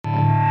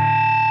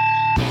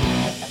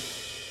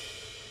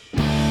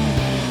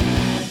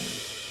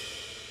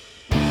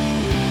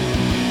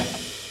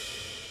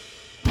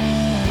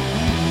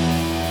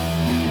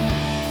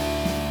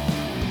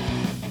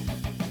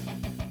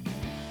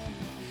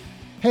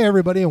Hey,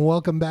 everybody, and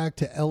welcome back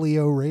to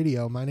LEO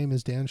Radio. My name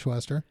is Dan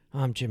Schwester.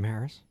 I'm Jim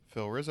Harris.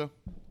 Phil Rizzo.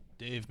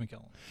 Dave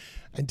McKellen.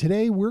 And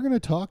today we're going to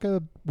talk,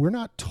 we're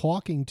not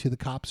talking to the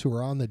cops who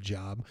are on the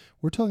job.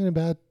 We're talking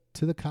about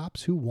to the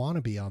cops who want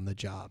to be on the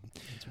job.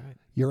 That's right.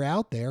 You're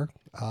out there,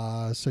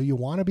 so you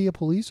want to be a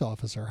police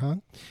officer, huh?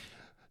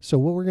 So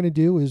what we're going to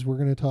do is we're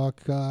going to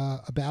talk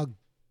about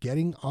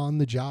getting on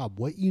the job,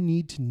 what you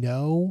need to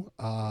know,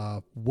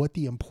 what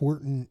the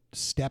important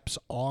steps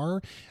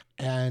are,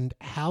 and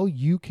how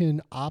you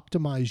can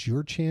optimize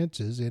your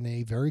chances in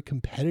a very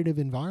competitive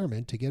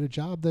environment to get a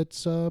job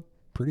that's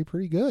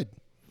pretty good.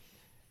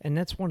 And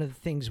that's one of the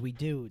things we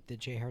do at the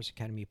J. Harris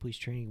Academy of Police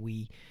Training.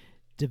 We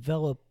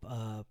develop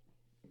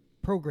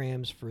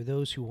programs for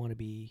those who want to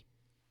be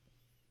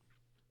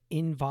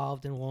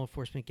involved in law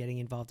enforcement, getting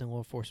involved in law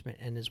enforcement,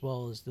 and as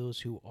well as those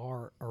who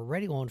are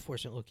already law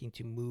enforcement looking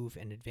to move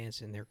and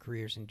advance in their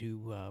careers and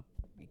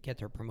get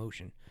their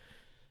promotion.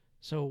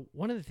 So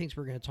one of the things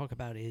we're going to talk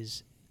about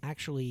is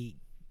actually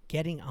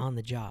getting on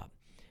the job.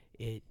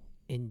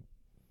 In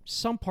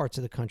some parts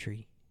of the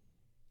country,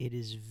 it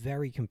is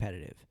very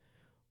competitive.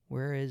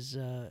 Whereas,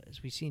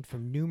 as we've seen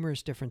from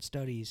numerous different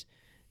studies,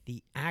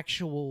 the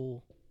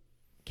actual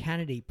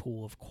candidate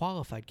pool of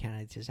qualified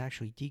candidates has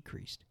actually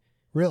decreased.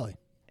 Really?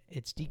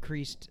 It's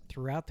decreased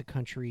throughout the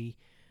country.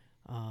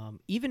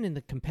 Even in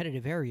the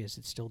competitive areas,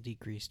 it's still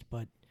decreased.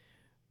 But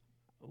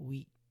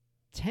we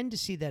tend to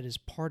see that as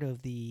part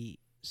of the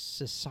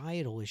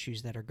societal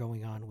issues that are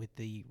going on with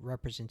the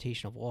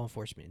representation of law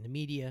enforcement in the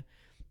media,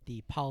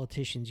 the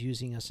politicians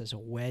using us as a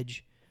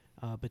wedge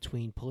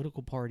between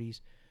political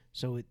parties.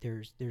 So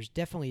there's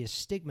definitely a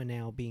stigma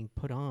now being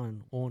put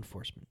on law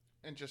enforcement.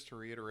 And just to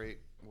reiterate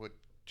what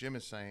Jim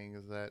is saying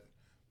is that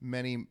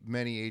many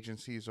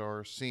agencies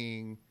are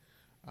seeing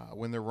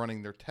when they're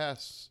running their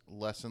tests,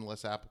 less and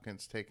less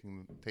applicants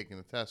taking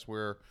the test.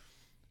 Where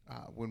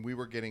when we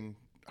were getting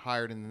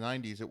hired in the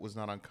 90s, it was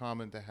not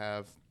uncommon to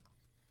have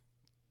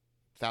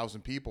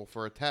 1,000 people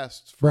for a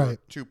test for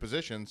two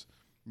positions.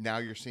 Now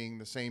you're seeing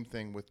the same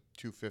thing with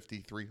 250,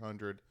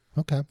 300.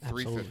 Okay.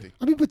 350.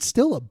 I mean, but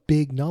still a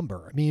big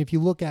number. I mean, if you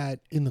look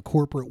at in the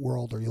corporate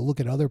world or you look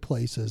at other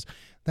places,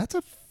 that's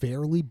a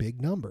fairly big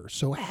number.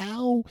 So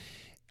how,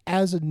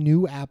 as a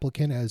new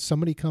applicant, as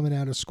somebody coming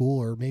out of school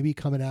or maybe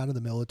coming out of the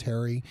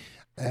military,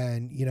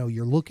 and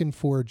you're looking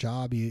for a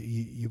job,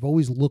 you've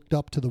always looked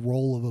up to the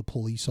role of a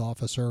police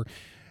officer.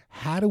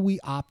 How do we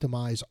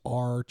optimize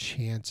our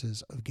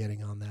chances of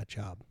getting on that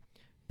job?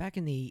 Back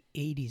in the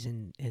 80s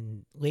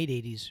and late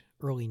 80s,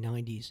 early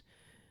 90s,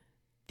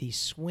 the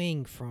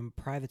swing from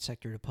private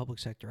sector to public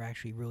sector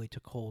actually really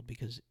took hold,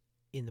 because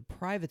in the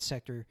private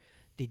sector,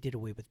 they did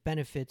away with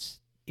benefits.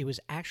 It was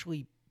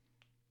actually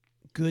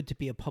good to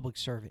be a public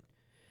servant.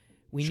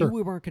 We knew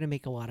we weren't going to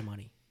make a lot of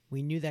money.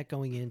 We knew that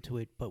going into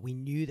it, but we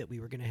knew that we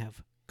were going to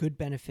have good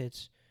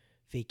benefits,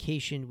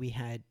 vacation. We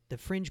had the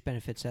fringe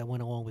benefits that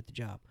went along with the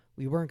job.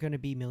 We weren't going to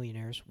be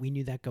millionaires. We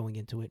knew that going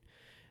into it,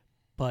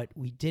 but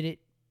we did it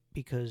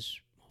because,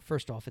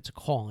 first off, it's a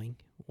calling.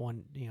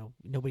 One,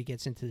 nobody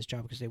gets into this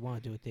job because they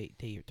want to do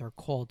it. They're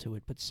called to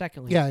it. But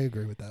secondly, yeah, I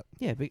agree with that.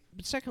 Yeah, but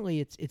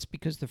secondly, it's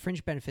because the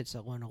fringe benefits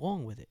that went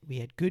along with it. We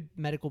had good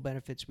medical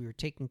benefits. We were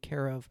taken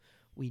care of.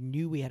 We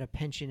knew we had a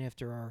pension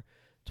after our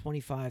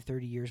 25,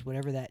 30 years,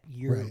 whatever that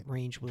year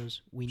range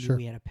was. We knew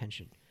we had a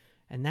pension,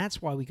 and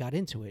that's why we got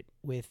into it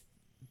with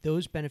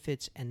those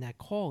benefits and that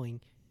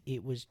calling.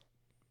 It was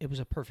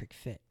a perfect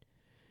fit.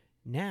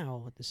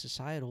 Now the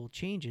societal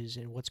changes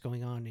and what's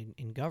going on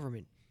in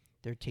government.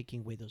 They're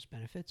taking away those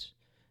benefits.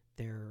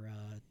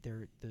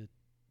 The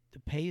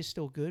pay is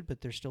still good,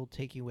 but they're still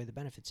taking away the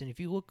benefits. And if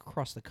you look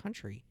across the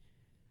country,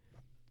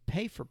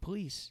 pay for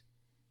police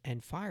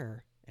and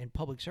fire and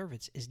public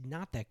servants is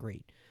not that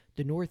great.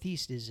 The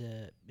Northeast is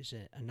a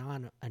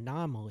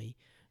anomaly,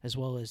 as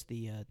well as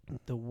the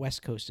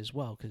West Coast as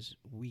well, because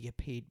we get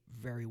paid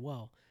very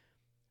well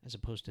as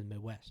opposed to the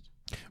Midwest.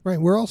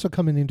 Right. We're also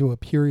coming into a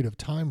period of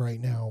time right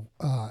now,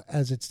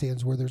 as it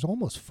stands, where there's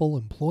almost full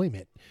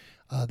employment.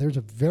 There's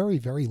a very,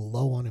 very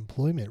low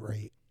unemployment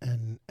rate,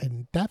 and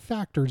that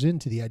factors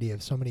into the idea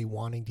of somebody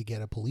wanting to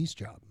get a police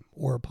job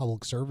or a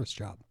public service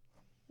job.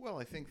 Well,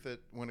 I think that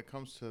when it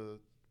comes to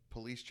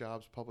police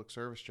jobs, public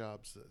service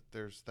jobs,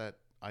 there's that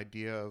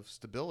idea of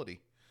stability.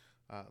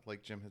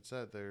 Like Jim had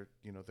said, there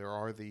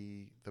are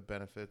the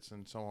benefits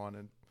and so on,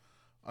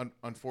 and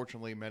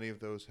unfortunately, many of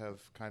those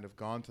have kind of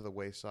gone to the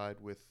wayside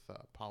with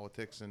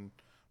politics and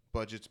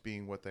budgets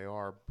being what they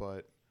are.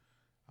 But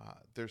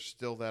there's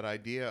still that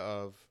idea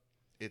of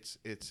it's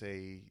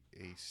a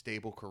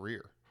stable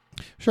career.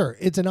 Sure.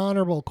 It's an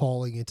honorable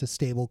calling. It's a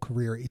stable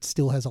career. It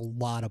still has a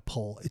lot of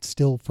pull. It's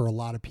still, for a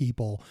lot of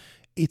people,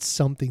 it's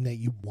something that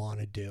you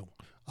want to do.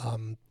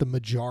 The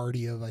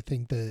majority of, I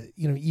think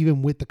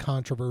even with the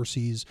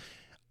controversies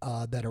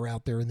that are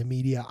out there in the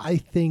media, I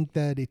think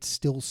that it's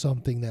still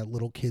something that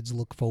little kids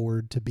look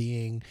forward to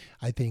being.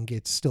 I think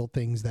it's still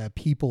things that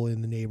people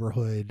in the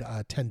neighborhood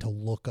tend to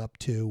look up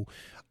to.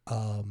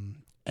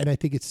 And I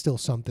think it's still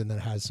something that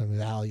has some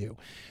value.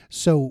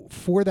 So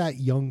for that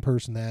young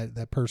person,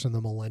 that person, the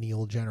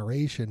millennial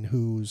generation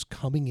who's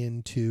coming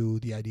into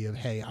the idea of,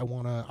 hey, I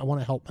want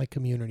to help my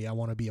community. I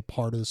want to be a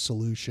part of the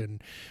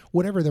solution,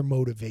 whatever their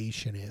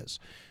motivation is.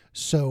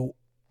 So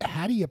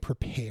how do you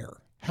prepare?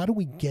 How do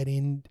we get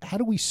in? How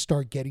do we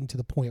start getting to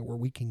the point where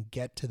we can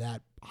get to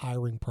that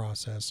hiring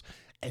process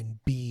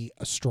and be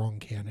a strong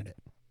candidate?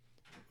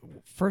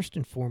 First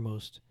and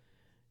foremost,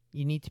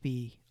 you need to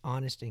be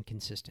honest and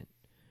consistent.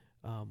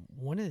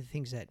 One of the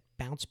things that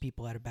bounce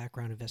people out of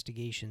background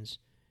investigations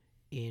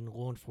in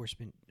law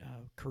enforcement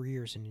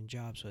careers and in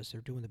jobs as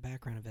they're doing the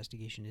background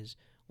investigation is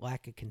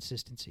lack of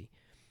consistency.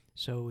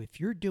 So if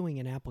you're doing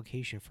an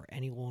application for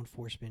any law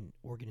enforcement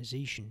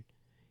organization,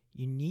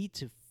 you need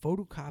to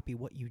photocopy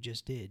what you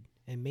just did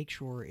and make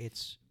sure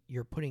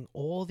you're putting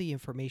all the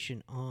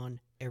information on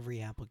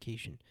every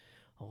application.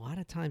 A lot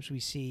of times we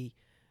see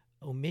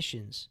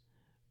omissions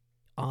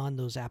on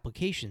those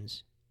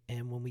applications,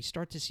 and when we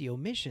start to see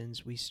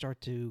omissions, we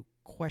start to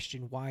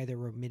question why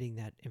they're omitting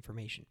that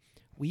information.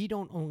 We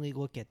don't only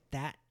look at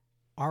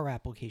our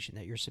application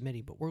that you're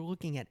submitting, but we're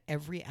looking at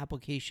every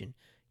application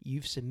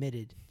you've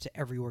submitted to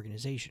every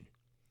organization.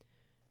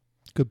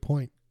 Good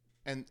point.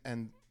 And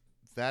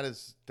that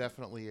is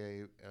definitely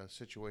a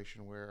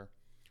situation where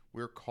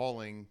we're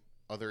calling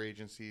other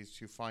agencies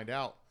to find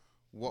out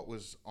what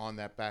was on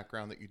that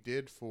background that you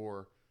did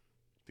for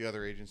the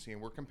other agency,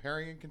 and we're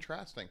comparing and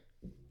contrasting.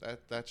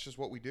 That's just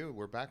what we do.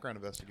 We're background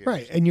investigators.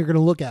 Right. And you're going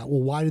to look at,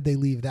 well, why did they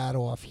leave that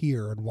off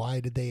here? And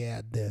why did they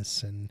add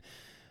this? And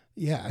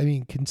yeah, I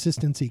mean,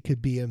 consistency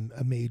could be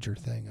a major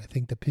thing. I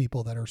think the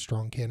people that are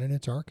strong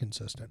candidates are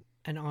consistent.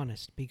 And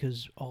honest,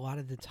 because a lot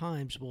of the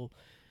times,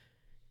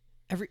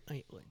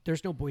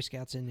 there's no Boy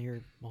Scouts in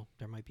here. Well,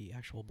 there might be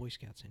actual Boy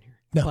Scouts in here.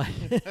 No.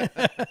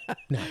 But,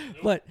 No.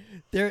 But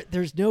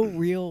there's no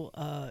real,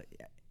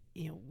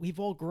 we've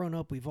all grown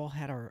up. We've all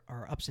had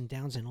our ups and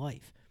downs in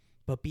life.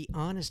 But be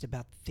honest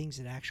about the things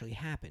that actually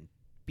happened.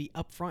 Be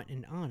upfront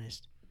and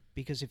honest,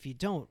 because if you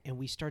don't, and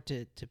we start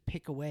to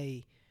pick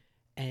away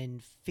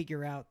and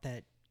figure out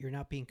that you're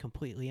not being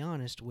completely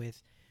honest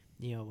with,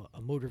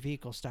 a motor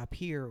vehicle stop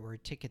here or a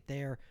ticket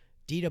there,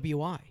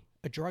 DWI,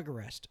 a drug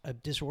arrest, a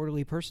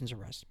disorderly person's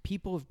arrest.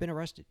 People have been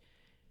arrested.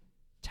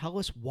 Tell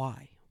us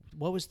why.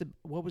 What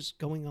was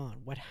going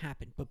on? What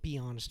happened? But be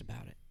honest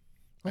about it.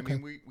 Okay. I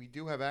mean, we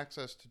do have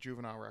access to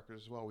juvenile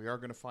records as well. We are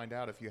going to find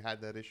out if you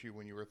had that issue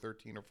when you were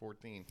 13 or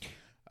 14.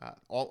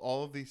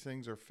 All of these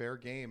things are fair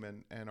game,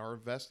 and our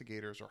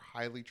investigators are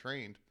highly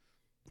trained.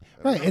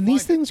 Right, and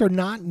these things are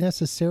not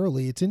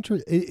necessarily, it's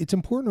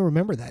important to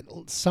remember that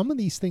some of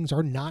these things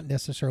are not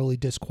necessarily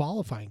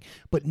disqualifying,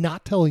 but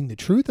not telling the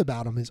truth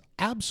about them is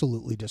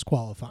absolutely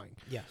disqualifying.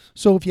 Yes.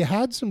 So if you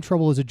had some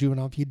trouble as a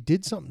juvenile, if you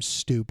did something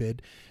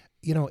stupid,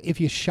 if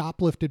you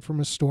shoplifted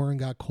from a store and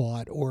got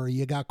caught, or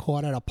you got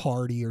caught at a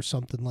party or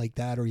something like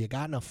that, or you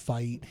got in a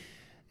fight,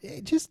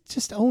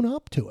 just own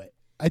up to it.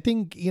 I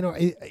think,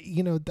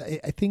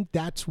 I think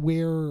that's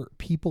where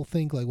people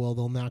think like, well,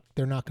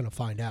 they're not going to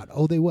find out.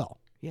 Oh, they will.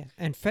 Yeah,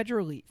 and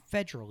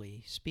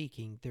federally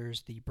speaking,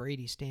 there's the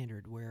Brady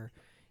standard where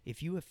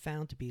if you have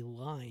found to be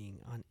lying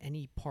on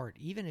any part,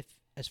 even if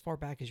as far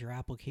back as your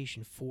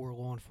application for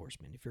law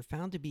enforcement, if you're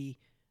found to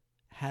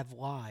have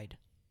lied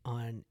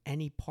on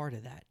any part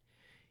of that,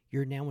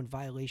 you're now in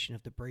violation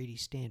of the Brady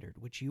standard,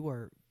 which you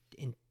are,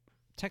 in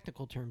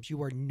technical terms,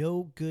 you are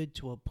no good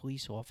to a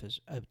police office,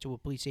 to a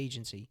police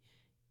agency,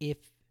 if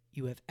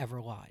you have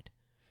ever lied.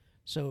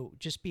 So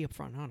just be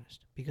upfront and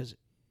honest, because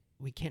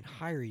we can't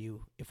hire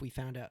you if we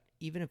found out,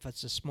 even if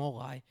it's a small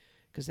lie,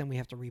 because then we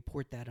have to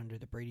report that under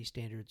the Brady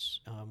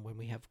standards when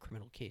we have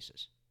criminal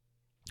cases.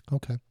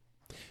 Okay.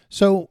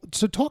 So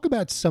talk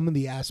about some of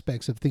the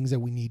aspects of things that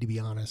we need to be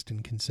honest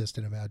and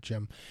consistent about,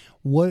 Jim.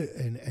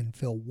 And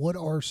Phil, what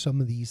are some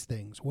of these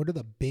things? What are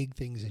the big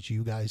things that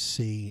you guys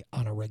see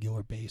on a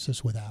regular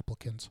basis with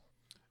applicants?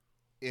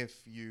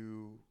 If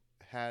you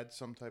had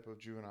some type of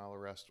juvenile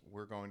arrest,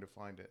 we're going to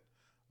find it.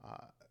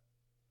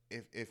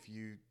 If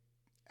you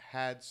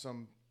had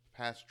some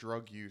past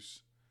drug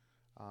use,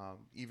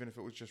 even if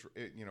it was just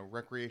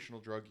recreational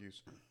drug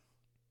use,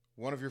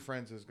 one of your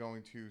friends is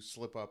going to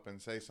slip up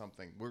and say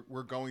something.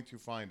 We're going to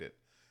find it.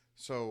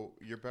 So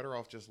you're better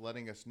off just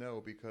letting us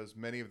know, because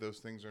many of those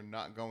things are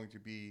not going to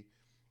be,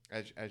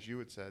 as you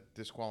had said,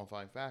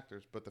 disqualifying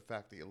factors. But the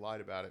fact that you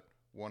lied about it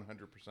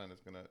 100% is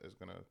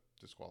gonna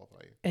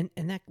disqualify you.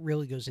 And that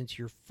really goes into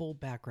your full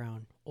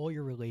background, all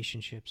your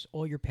relationships,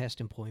 all your past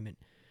employment.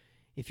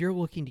 If you're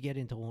looking to get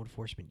into law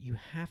enforcement, you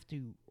have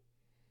to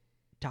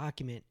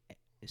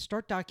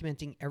start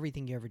documenting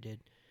everything you ever did.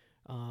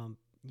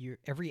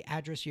 Every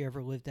address you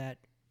ever lived at,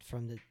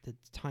 from the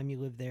time you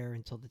lived there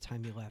until the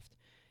time you left,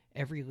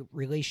 every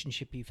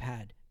relationship you've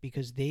had,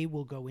 because they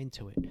will go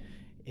into it.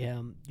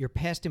 Your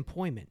past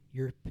employment,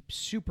 your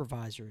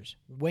supervisors,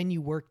 when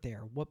you worked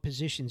there, what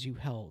positions you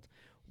held,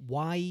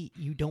 why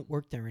you don't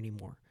work there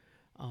anymore,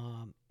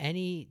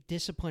 any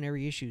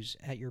disciplinary issues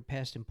at your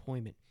past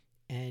employment,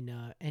 and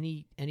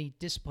any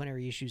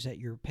disciplinary issues at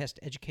your past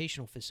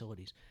educational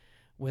facilities.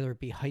 whether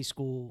it be high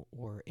school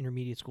or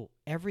intermediate school,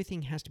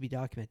 everything has to be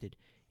documented.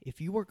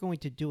 If you are going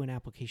to do an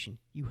application,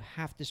 you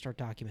have to start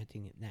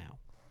documenting it now.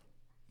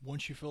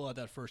 Once you fill out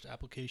that first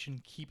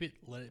application, keep it,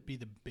 let it be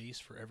the base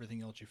for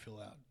everything else you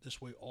fill out.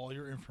 This way, all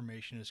your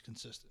information is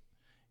consistent.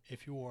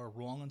 If you are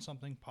wrong on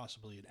something,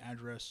 possibly an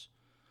address,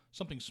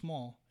 something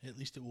small, at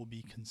least it will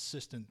be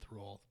consistent through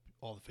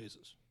all the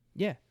phases.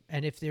 Yeah,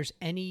 and if there's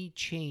any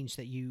change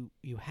that you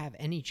have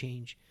any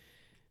change,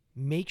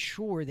 make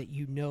sure that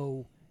you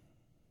know.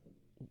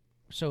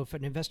 So if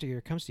an investigator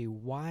comes to you,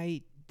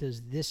 why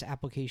does this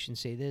application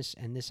say this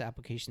and this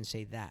application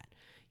say that?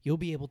 You'll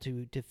be able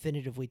to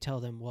definitively tell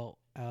them, well,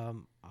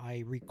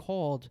 I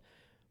recalled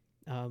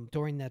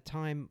during that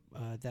time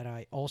that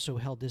I also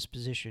held this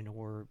position,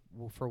 or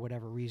for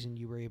whatever reason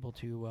you were able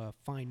to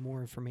find more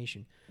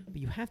information.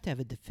 But you have to have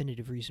a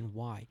definitive reason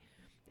why.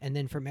 And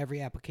then from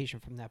every application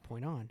from that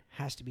point on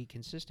has to be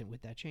consistent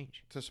with that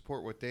change. To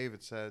support what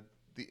David said,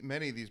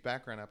 many of these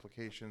background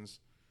applications,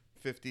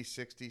 50,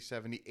 60,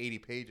 70, 80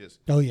 pages.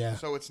 Oh, yeah.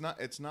 So it's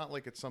not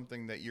like it's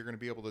something that you're going to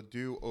be able to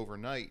do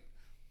overnight.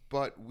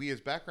 But we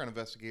as background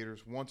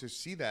investigators want to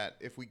see that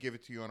if we give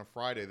it to you on a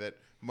Friday, that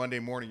Monday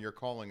morning you're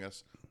calling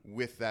us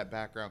with that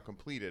background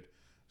completed.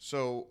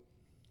 So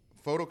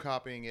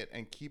photocopying it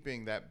and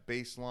keeping that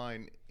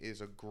baseline is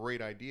a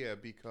great idea,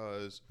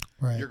 because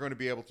you're going to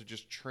be able to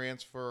just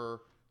transfer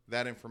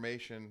that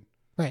information.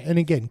 Right. And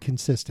again,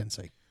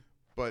 consistency.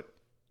 But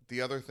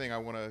the other thing I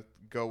want to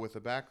go with the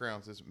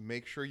backgrounds is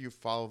make sure you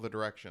follow the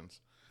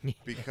directions.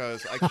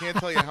 Because I can't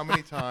tell you how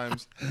many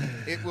times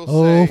it will say,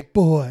 oh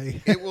boy,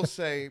 it will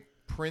say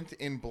print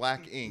in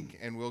black ink,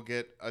 and we'll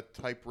get a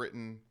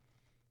typewritten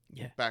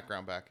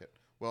background backet.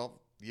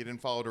 Well, you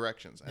didn't follow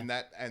directions, and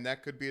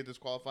that could be a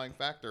disqualifying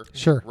factor.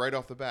 Sure, right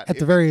off the bat. At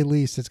the very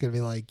least, it's going to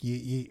be like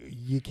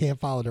you can't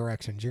follow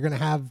directions. You're going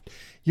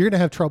to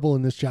have trouble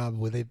in this job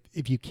with it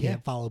if you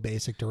can't follow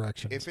basic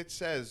directions. If it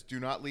says do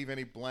not leave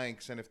any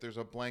blanks, and if there's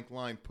a blank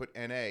line, put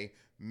NA.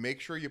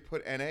 Make sure you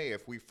put NA.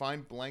 If we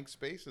find blank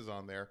spaces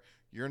on there,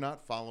 you're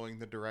not following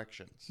the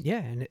directions. Yeah,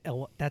 and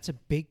that's a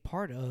big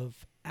part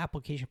of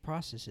application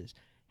processes.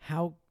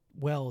 How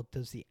well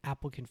does the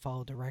applicant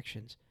follow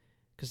directions?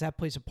 Because that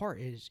plays a part.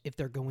 Is if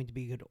they're going to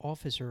be a good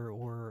officer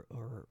or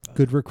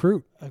good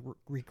recruit, a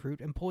recruit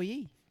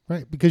employee.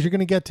 Right, because you're going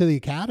to get to the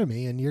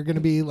academy and you're going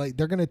to be like,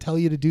 they're going to tell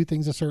you to do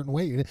things a certain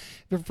way.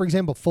 For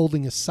example,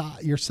 folding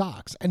your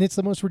socks, and it's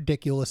the most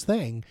ridiculous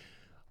thing,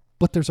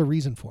 but there's a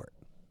reason for it.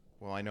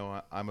 Well, I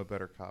know I'm a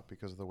better cop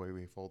because of the way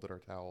we folded our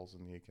towels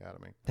in the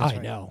academy. I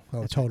know.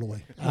 Oh,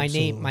 totally. My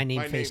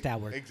name faced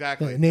outward.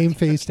 Exactly. Name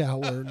faced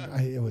outward.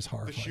 It was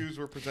horrifying. The shoes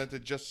were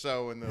presented just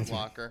so in the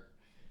locker.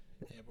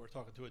 Yeah, but we're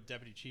talking to a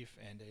deputy chief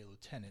and a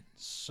lieutenant,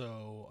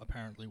 so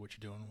apparently what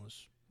you're doing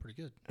was pretty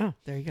good. Oh,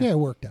 there you go. Yeah, it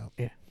worked out.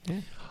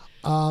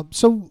 Yeah.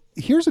 So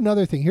here's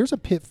another thing. Here's a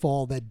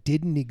pitfall that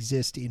didn't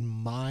exist in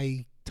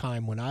my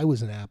time when I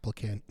was an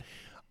applicant.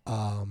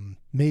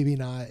 Maybe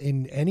not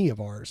in any of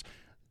ours.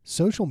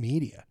 Social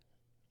media.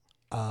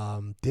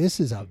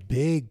 This is a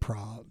big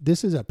problem.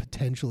 This is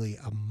potentially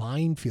a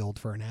minefield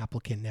for an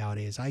applicant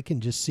nowadays. I can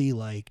just see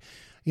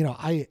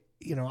I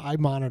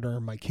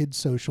monitor my kids'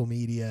 social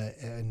media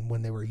and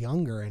when they were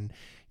younger, and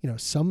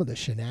some of the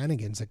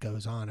shenanigans that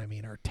goes on,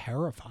 are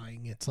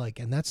terrifying. It's like,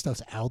 and that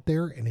stuff's out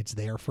there and it's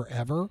there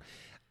forever.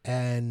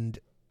 And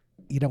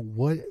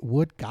what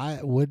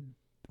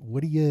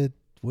do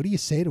you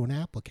say to an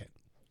applicant?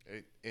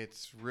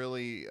 It's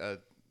really a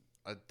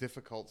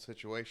difficult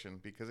situation,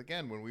 because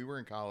again, when we were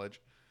in college,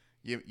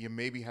 you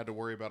maybe had to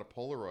worry about a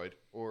Polaroid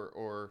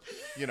or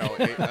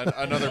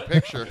another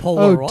picture.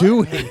 Polaroid. Oh, do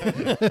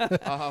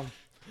we?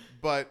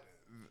 But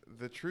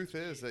the truth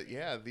is that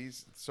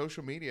these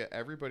social media,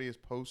 everybody is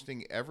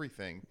posting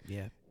everything.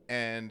 Yeah.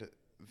 And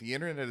the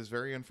internet is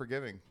very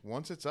unforgiving.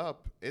 Once it's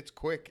up, it's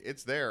quick,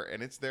 it's there,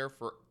 and it's there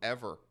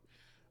forever.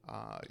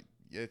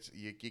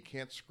 You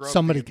can't scrub.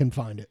 Somebody can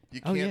find it.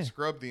 You can't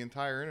scrub the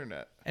entire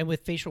internet. And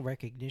with facial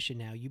recognition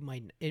now,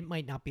 it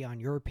might not be on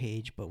your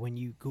page, but when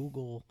you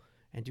Google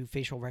and do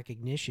facial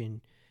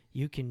recognition,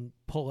 you can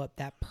pull up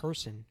that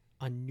person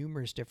on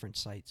numerous different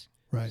sites.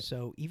 Right.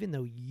 So even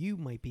though you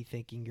might be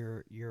thinking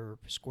you're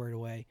squared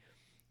away,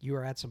 you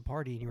were at some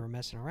party and you were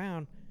messing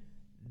around,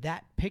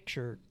 that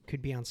picture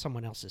could be on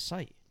someone else's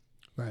site.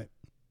 Right.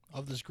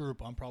 Of this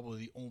group, I'm probably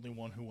the only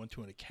one who went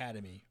to an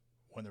academy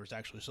when there was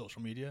actually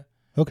social media.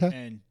 Okay.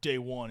 And day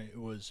one, it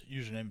was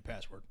username and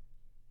password,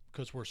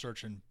 because we're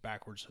searching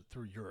backwards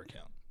through your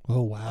account.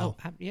 Oh wow.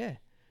 Oh yeah.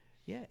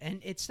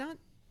 And it's not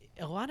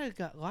a lot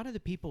of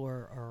the people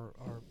are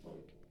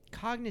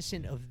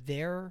cognizant of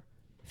their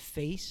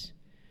face,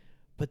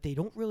 but they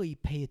don't really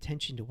pay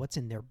attention to what's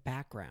in their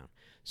background.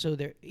 So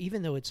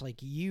even though it's like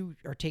you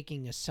are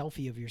taking a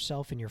selfie of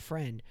yourself and your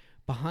friend,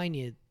 behind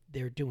you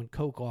they're doing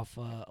coke off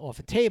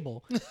a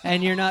table,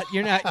 and you're not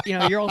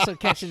you're also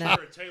catching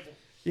that.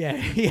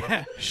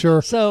 Yeah.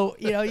 Sure. So,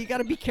 you got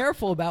to be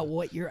careful about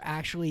what you're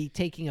actually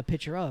taking a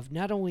picture of,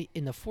 not only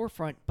in the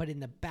forefront, but in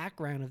the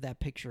background of that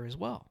picture as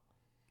well.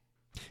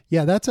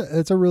 Yeah, that's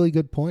a really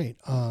good point.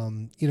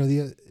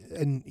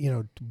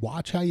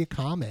 Watch how you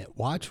comment,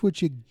 watch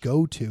what you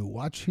go to,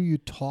 watch who you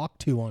talk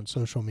to on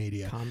social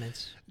media.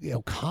 Comments.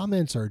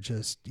 Comments are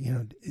just,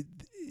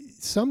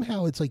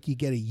 somehow it's like you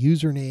get a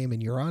username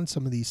and you're on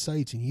some of these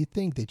sites and you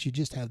think that you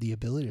just have the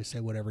ability to say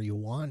whatever you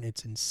want.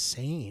 It's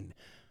insane.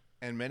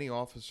 And many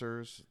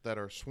officers that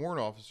are sworn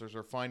officers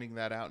are finding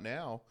that out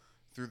now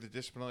through the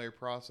disciplinary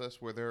process,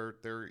 where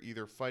they're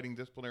either fighting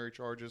disciplinary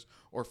charges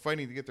or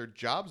fighting to get their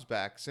jobs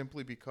back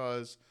simply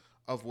because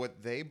of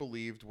what they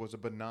believed was a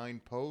benign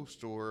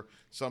post or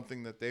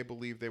something that they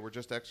believed they were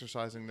just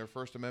exercising their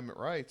First Amendment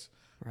rights,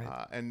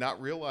 Right. And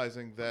not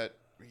realizing that,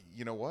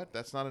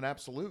 that's not an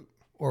absolute.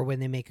 Or when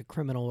they make a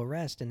criminal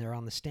arrest and they're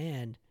on the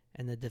stand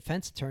and the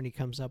defense attorney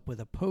comes up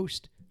with a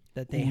post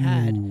that they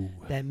had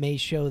that may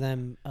show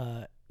them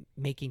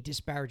making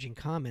disparaging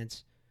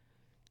comments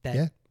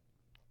that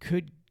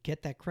could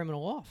get that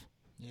criminal off.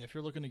 Yeah, if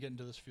you're looking to get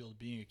into this field,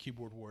 being a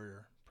keyboard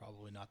warrior,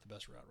 probably not the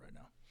best route right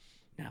now.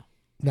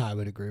 No, I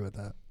would agree with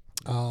that.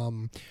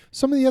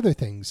 Some of the other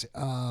things,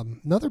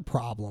 another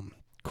problem,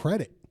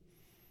 credit.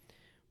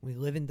 We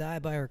live and die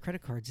by our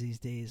credit cards these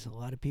days. A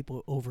lot of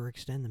people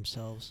overextend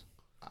themselves.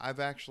 I've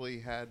actually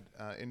had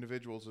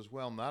individuals as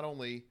well, not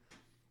only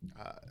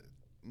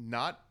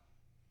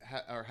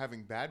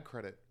having bad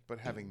credit, but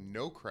having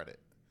no credit.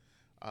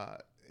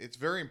 It's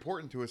very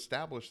important to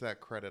establish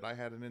that credit. I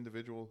had an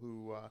individual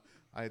who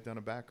I had done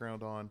a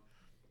background on,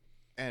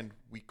 and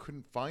we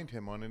couldn't find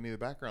him on any of the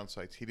background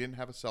sites. He didn't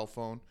have a cell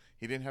phone.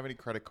 He didn't have any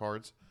credit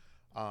cards.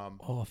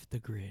 Off the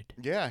grid.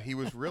 Yeah, he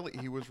was really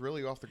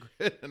off the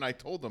grid. And I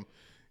told him,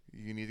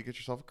 you need to get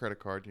yourself a credit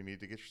card. You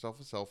need to get yourself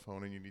a cell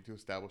phone, and you need to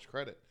establish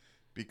credit,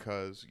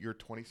 because you're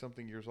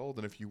 20-something years old,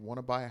 and if you want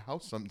to buy a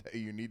house someday,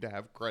 you need to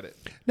have credit.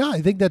 No,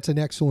 I think that's an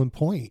excellent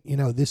point.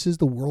 This is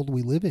the world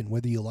we live in,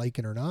 whether you like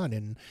it or not.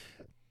 And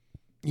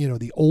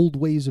the old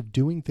ways of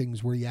doing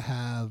things where you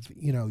have,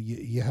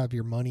 you have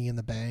your money in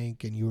the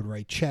bank and you would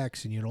write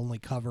checks and you'd only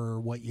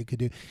cover what you could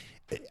do.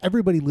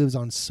 Everybody lives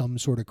on some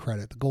sort of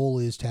credit. The goal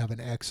is to have an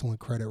excellent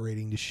credit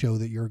rating to show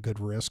that you're a good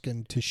risk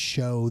and to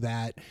show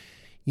that,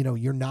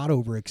 you're not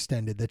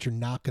overextended, that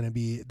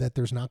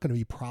there's not going to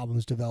be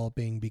problems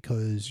developing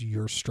because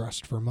you're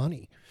stressed for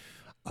money.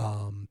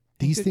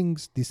 These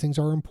things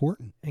are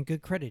important. And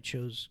good credit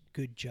shows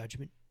good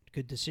judgment,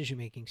 good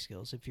decision-making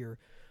skills. If you're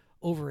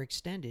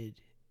overextended,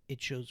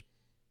 it shows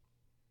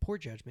poor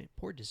judgment,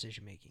 poor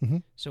decision-making. Mm-hmm.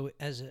 So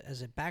as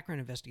a background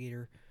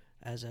investigator,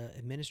 as an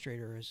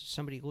administrator, as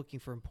somebody looking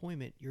for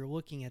employment, you're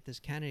looking at this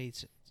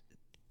candidate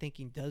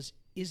thinking,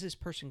 is this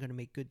person going to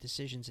make good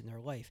decisions in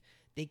their life?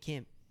 They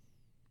can't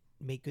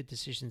make good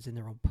decisions in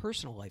their own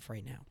personal life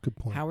right now. Good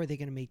point. How are they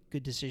going to make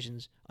good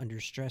decisions under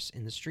stress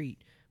in the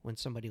street when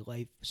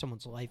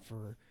someone's life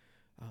or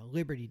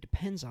liberty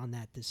depends on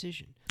that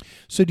decision?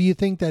 So do you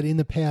think that in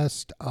the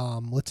past,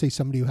 let's say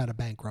somebody who had a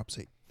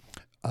bankruptcy,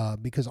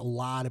 because a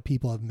lot of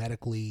people have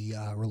medically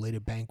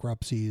related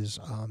bankruptcies,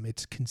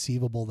 it's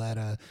conceivable that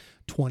a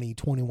 20,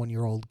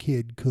 21-year-old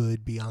kid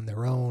could be on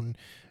their own,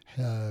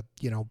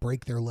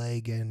 break their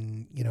leg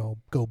and,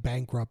 go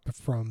bankrupt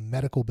from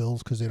medical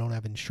bills because they don't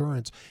have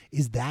insurance.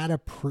 Is that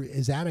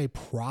a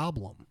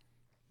problem?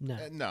 No.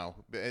 No,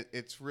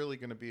 it's really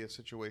going to be a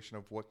situation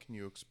of what can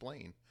you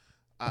explain.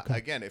 Okay.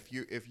 Again, if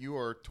you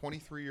are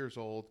 23 years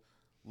old,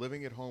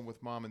 living at home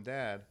with mom and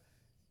dad,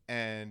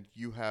 and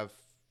you have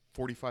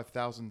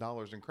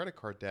 $45,000 in credit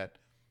card debt,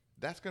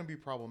 that's going to be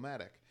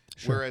problematic.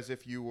 Sure. Whereas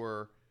if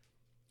we're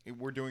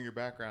doing your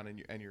background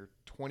and you're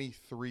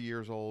 23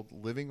 years old,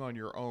 living on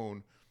your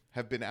own,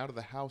 have been out of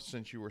the house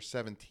since you were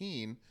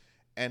 17,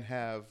 and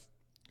have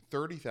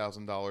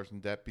 $30,000 in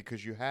debt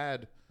because you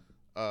had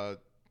an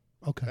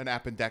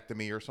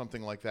appendectomy or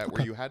something like that,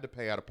 where you had to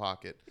pay out of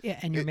pocket. Yeah,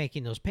 and you're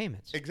making those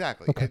payments.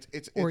 Exactly. Okay.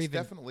 It's even,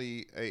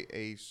 definitely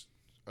a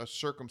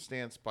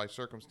circumstance by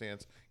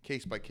circumstance,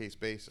 case by case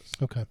basis.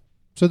 Okay.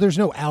 So there's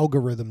no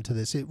algorithm to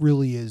this. It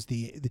really is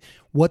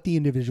what the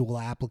individual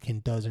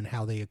applicant does and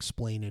how they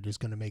explain it is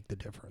going to make the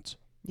difference.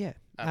 Yeah,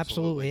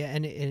 Absolutely.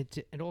 absolutely.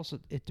 And it also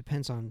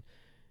depends on,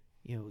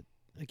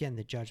 again,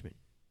 the judgment,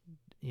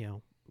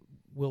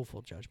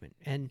 willful judgment.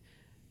 And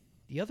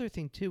the other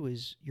thing too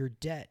is your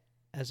debt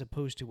as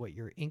opposed to what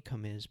your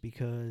income is,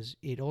 because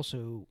it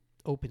also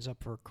opens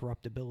up for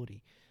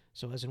corruptibility.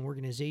 So as an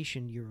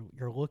organization,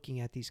 you're looking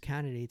at these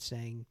candidates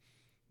saying,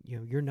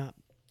 you're not.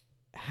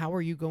 How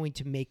are you going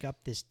to make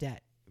up this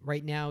debt?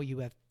 Right now, you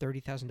have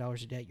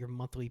 $30,000 of debt. Your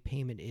monthly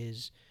payment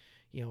is,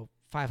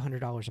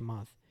 $500 a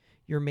month.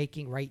 You're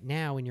making right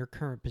now in your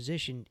current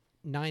position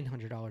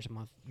 $900 a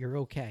month. You're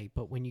okay,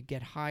 but when you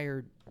get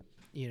hired,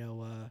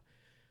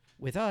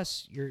 with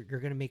us, you're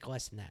going to make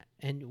less than that.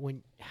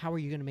 And how are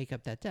you going to make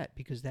up that debt?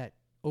 Because that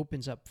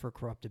opens up for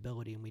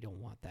corruptibility, and we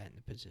don't want that in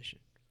the position.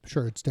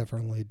 Sure, it's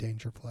definitely a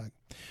danger flag.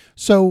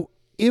 So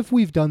if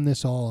we've done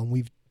this all and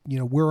we've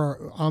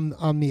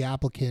I'm the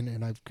applicant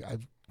and I've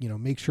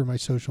make sure my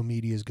social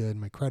media is good,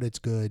 my credit's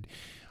good,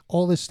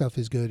 all this stuff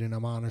is good and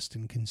I'm honest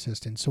and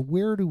consistent. So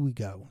where do we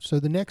go? So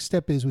the next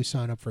step is we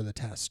sign up for the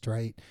test,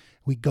 right?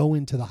 We go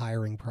into the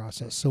hiring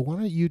process. So why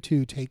don't you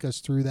two take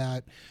us through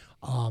that?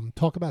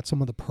 Talk about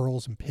some of the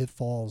pearls and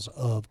pitfalls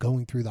of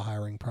going through the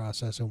hiring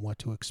process and what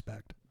to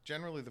expect.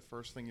 Generally, the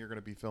first thing you're going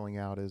to be filling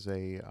out is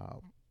a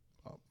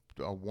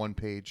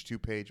 1-page,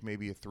 2-page,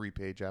 maybe a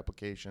 3-page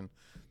application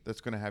that's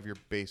going to have your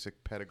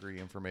basic pedigree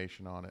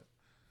information on it.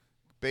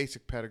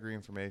 Basic pedigree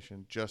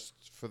information just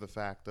for the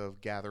fact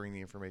of gathering the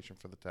information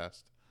for the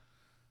test.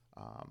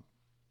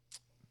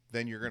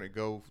 Then you're going to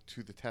go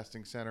to the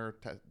testing center.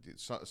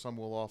 Some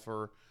will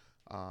offer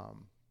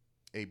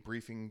a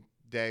briefing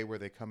day where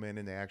they come in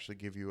and they actually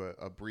give you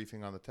a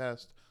briefing on the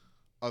test.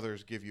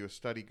 Others give you a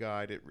study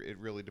guide. It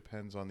really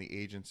depends on the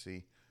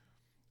agency.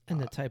 And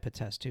the type of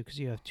test, too, because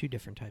you have two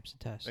different types of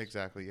tests.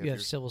 Exactly. You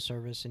have civil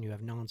service and you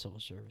have non-civil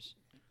service.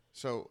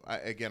 So,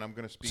 again, I'm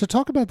going to speak. So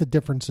talk about the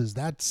differences.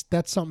 That's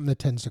something that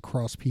tends to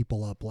cross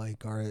people up.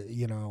 Like,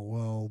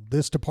 well,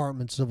 this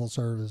department's civil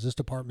service, this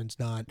department's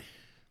not.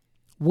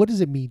 What does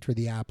it mean for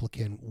the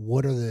applicant?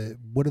 What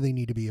do they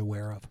need to be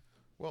aware of?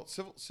 Well,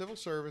 civil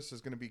service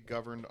is going to be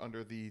governed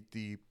under the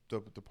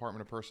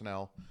Department of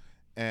Personnel,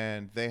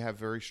 and they have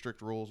very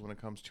strict rules when it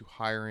comes to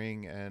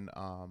hiring and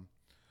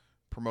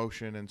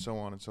promotion and so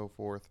on and so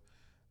forth.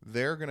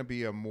 They're going to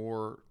be a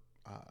more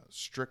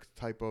strict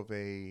type of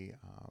a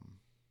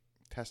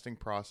testing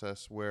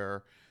process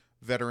where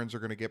veterans are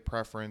going to get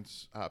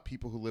preference.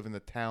 People who live in the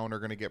town are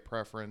going to get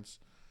preference.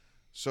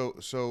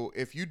 So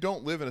if you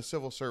don't live in a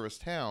civil service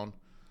town,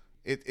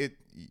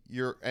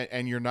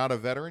 you're not a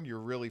veteran, you're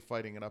really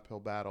fighting an uphill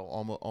battle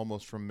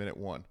almost from minute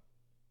one.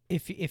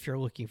 If you're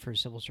looking for a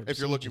civil service If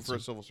you're looking agency. for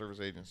a civil service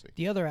agency.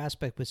 The other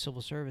aspect with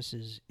civil service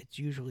is it's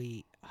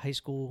usually high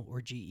school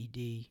or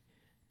GED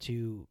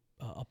to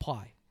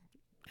apply.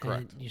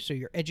 Correct. And so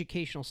your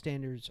educational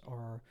standards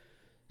are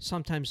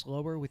sometimes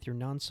lower with your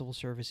non-civil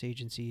service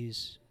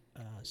agencies.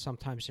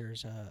 Sometimes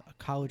there's a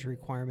college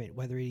requirement,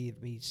 whether it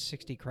be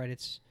 60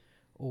 credits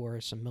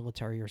or some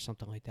military or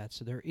something like that.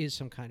 So there is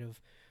some kind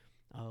of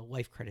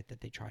life credit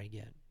that they try to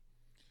get.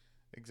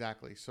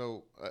 Exactly.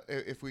 So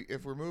if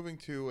we're moving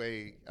to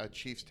a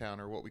chief's town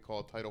or what we call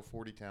a Title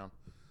 40 town,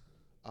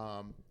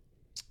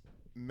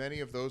 many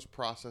of those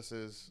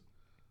processes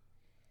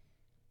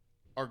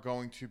are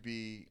going to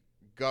be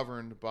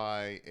governed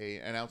by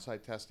an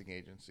outside testing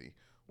agency,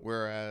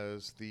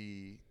 whereas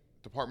the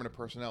Department of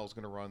Personnel is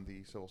going to run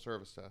the civil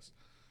service test.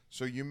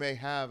 So you may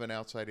have an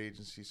outside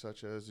agency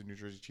such as the New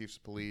Jersey Chiefs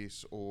of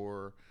Police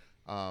or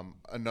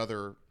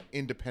another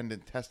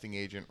independent testing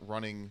agent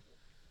running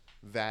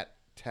that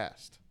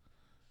test.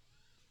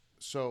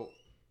 So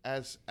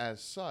as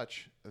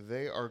such,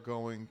 they are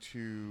going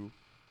to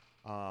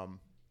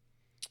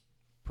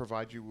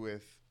provide you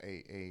with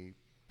a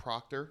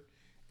proctor,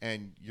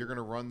 and you're going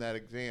to run that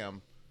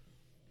exam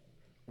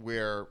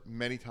where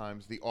many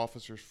times the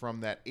officers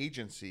from that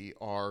agency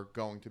are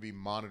going to be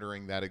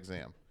monitoring that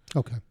exam.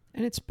 Okay.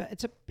 And it's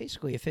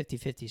basically a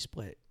 50-50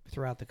 split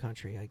throughout the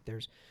country. Like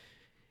there's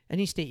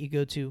any state you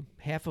go to,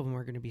 half of them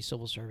are going to be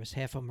civil service,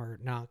 half of them are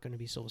not going to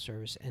be civil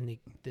service. And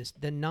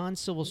the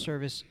non-civil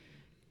service,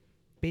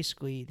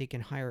 basically they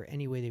can hire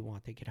any way they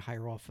want. They could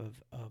hire off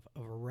of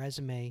a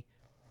resume.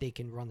 They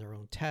can run their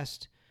own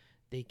test.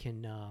 They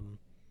can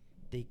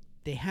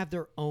they have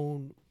their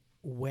own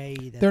way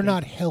that they're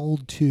not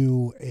held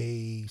to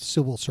a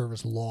civil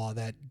service law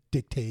that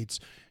dictates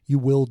you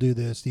will do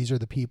this. These are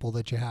the people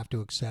that you have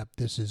to accept.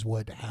 This is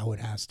how it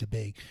has to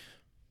be.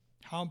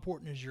 How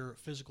important is your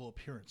physical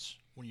appearance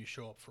when you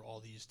show up for all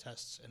these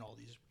tests and all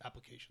these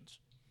applications?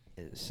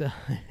 So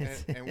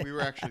and we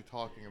were actually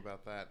talking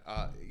about that.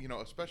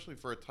 Especially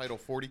for a Title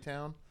 40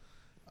 town,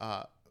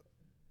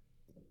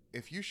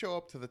 if you show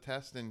up to the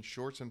test in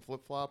shorts and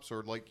flip-flops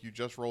or like you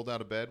just rolled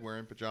out of bed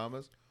wearing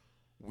pajamas,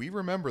 we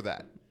remember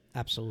that.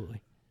 Absolutely.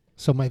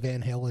 So my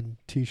Van Halen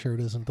t-shirt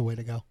isn't the way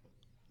to go?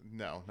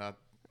 No, not.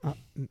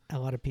 A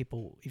lot of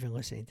people, even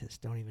listening to this,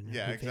 don't even know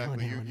Yeah, who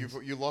exactly. Van Halen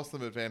is. You lost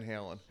them at Van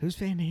Halen. Who's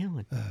Van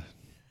Halen?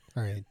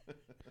 All right.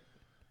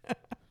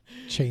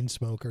 Chain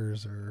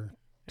smokers or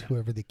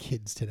whoever the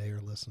kids today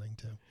are listening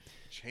to.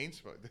 Chain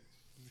smoke.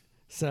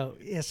 So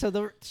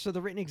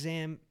the written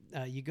exam,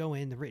 you go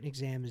in. The written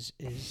exam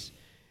is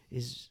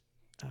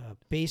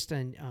based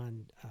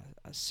on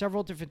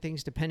several different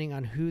things depending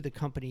on who the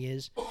company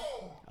is.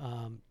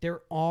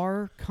 There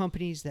are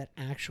companies that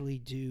actually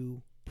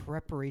do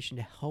preparation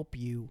to help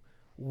you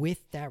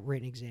with that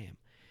written exam,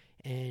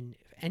 and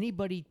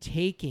anybody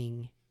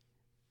taking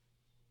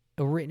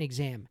a written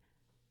exam,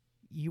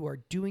 you are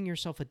doing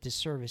yourself a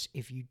disservice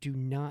if you do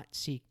not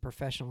seek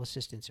professional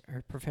assistance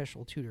or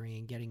professional tutoring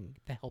and getting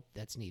the help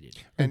that's needed.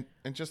 And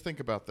just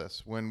think about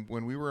this: when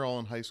we were all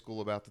in high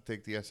school about to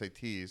take the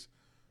SATs,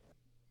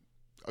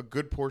 a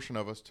good portion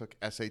of us took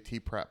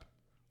SAT prep.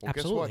 Well,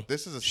 Absolutely. guess what?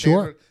 This is a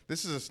Sure.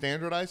 This is a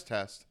standardized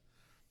test,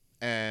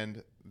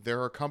 and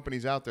there are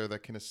companies out there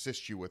that can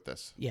assist you with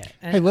this. Yeah.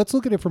 Hey, let's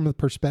look at it from the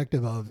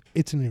perspective of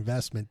it's an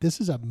investment. This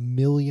is $1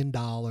 million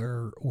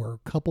or a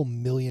couple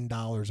 $1 million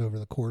over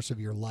the course of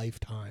your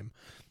lifetime.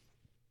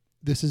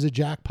 this is a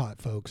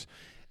jackpot, folks.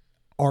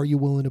 Are you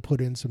willing to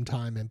put in some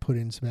time and put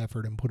in some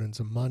effort and put in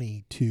some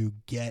money to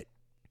get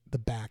the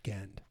back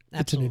end? Absolutely.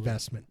 It's an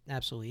investment.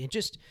 Absolutely. And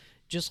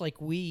just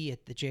like we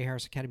at the J.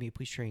 Harris Academy of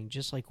Police Training,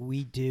 just like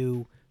we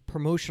do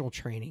promotional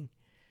training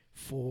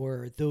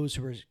for those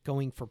who are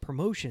going for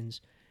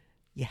promotions,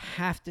 you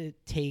have to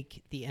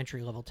take the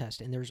entry-level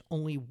test. And there's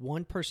only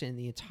one person in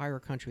the entire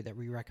country that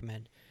we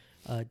recommend.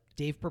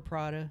 Dave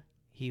Perprada,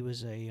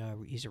 he's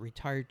a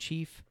retired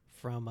chief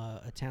from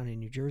a town in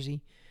New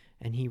Jersey,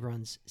 and he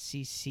runs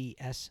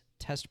CCS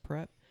Test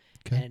Prep.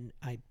 Okay.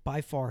 And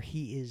by far,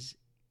 he is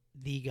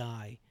the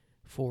guy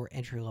for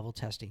entry-level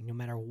testing. No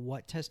matter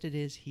what test it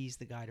is, he's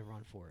the guy to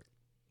run for it.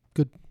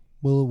 Good.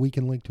 Well, we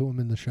can link to him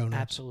in the show notes.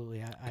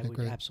 Absolutely. I would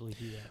great. absolutely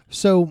do that.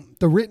 So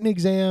the written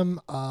exam,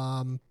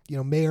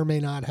 may or may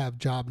not have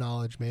job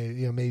knowledge,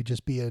 may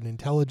just be an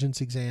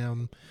intelligence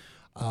exam.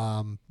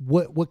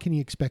 What can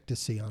you expect to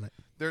see on it?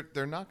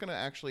 They're not going to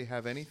actually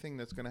have anything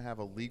that's going to have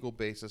a legal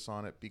basis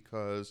on it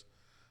because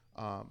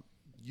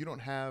you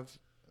don't have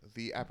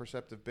the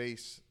apperceptive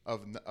base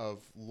of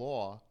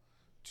law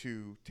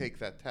to take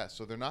that test.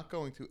 So they're not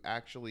going to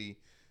actually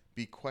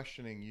be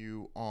questioning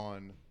you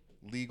on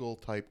legal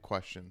type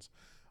questions.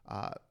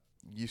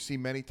 You see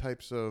many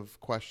types of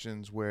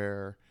questions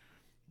where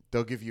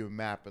they'll give you a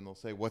map and they'll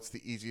say, what's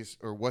the easiest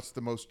or what's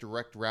the most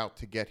direct route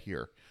to get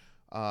here?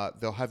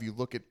 They'll have you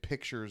look at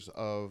pictures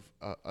of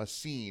a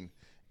scene,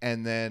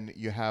 and then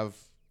you have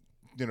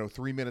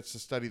 3 minutes to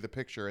study the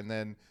picture, and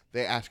then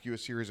they ask you a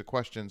series of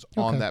questions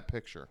on that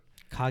picture.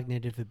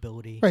 Cognitive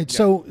ability. Right.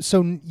 Yeah.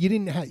 So you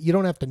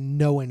don't have to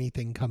know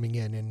anything coming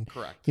in, and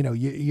correct.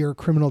 You're a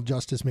criminal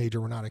justice major.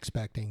 We're not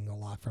expecting a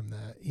lot from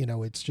that.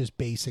 It's just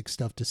basic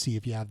stuff to see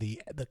if you have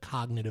the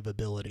cognitive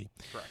ability.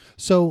 Correct.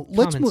 So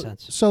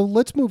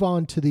let's move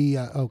on to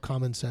the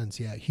common sense.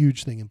 Yeah,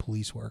 huge thing in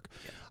police work.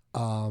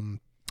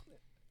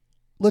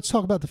 Let's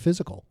talk about the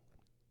physical.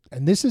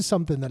 And this is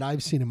something that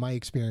I've seen in my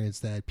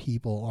experience that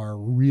people are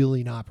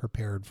really not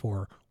prepared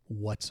for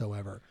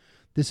whatsoever.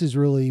 This is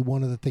really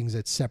one of the things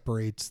that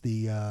separates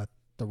the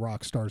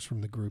rock stars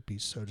from the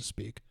groupies, so to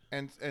speak.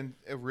 And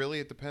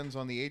it depends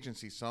on the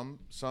agency.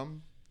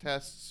 Some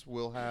tests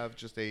will have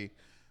just a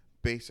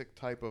basic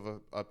type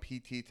of a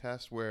PT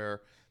test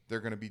where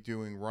they're going to be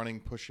doing running,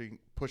 pushing,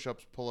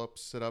 push-ups,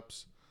 pull-ups,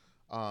 sit-ups,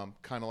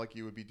 kind of like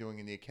you would be doing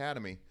in the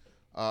academy.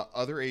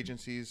 Other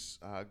agencies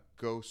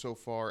go so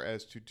far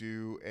as to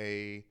do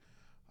an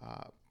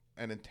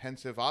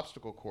intensive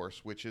obstacle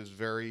course, which is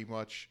very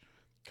much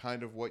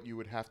kind of what you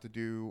would have to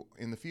do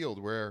in the field,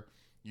 where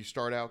you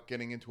start out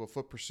getting into a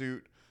foot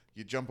pursuit,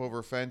 you jump over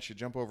a fence, you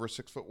jump over a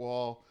 6-foot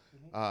wall,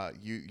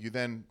 you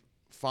then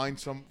find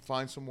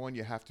someone,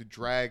 you have to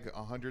drag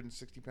a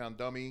 160-pound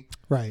dummy,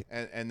 right,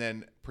 and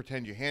then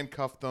pretend you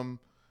handcuff them,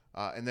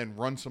 and then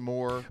run some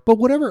more. But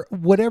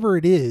whatever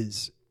it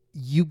is,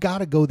 you got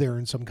to go there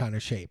in some kind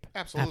of shape.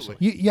 Absolutely.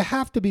 You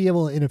have to be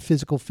able, in a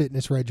physical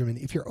fitness regimen,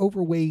 if you're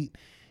overweight,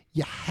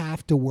 you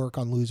have to work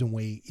on losing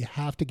weight. You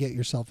have to get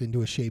yourself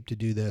into a shape to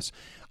do this.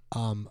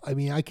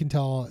 I can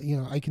tell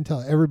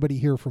everybody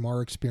here from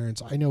our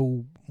experience. I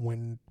know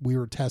when we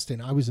were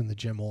testing, I was in the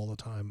gym all the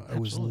time. I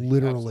was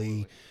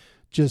literally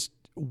just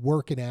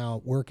working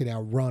out,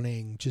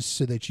 running, just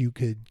so that you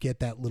could get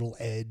that little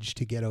edge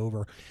to get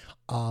over.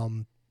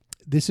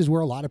 This is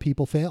where a lot of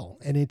people fail,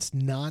 and it's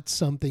not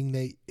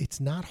something it's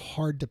not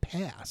hard to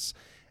pass.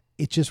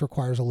 It just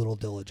requires a little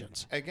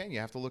diligence. Again, you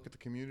have to look at the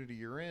community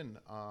you're in.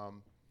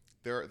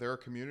 There are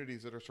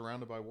communities that are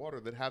surrounded by water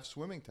that have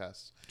swimming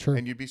tests. True.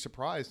 And you'd be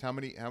surprised how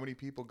many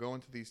people go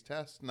into these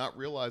tests not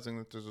realizing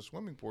that there's a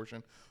swimming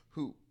portion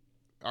who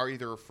are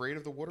either afraid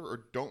of the water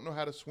or don't know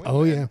how to swim.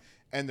 Oh, yeah.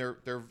 And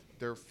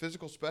they're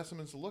physical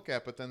specimens to look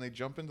at, but then they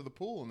jump into the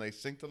pool and they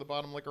sink to the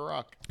bottom like a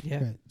rock.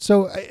 Yeah. Right.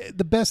 So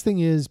the best thing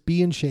is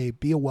be in shape,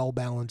 be a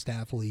well-balanced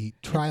athlete,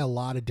 try a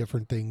lot of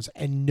different things,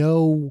 and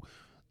know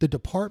the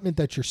department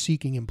that you're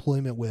seeking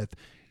employment with.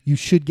 You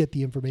should get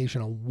the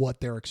information on what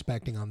they're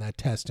expecting on that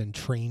test and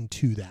train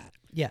to that.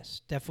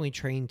 Yes, definitely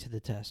train to the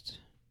test.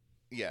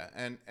 Yeah,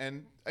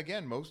 and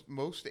again,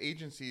 most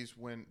agencies,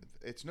 when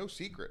it's no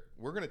secret,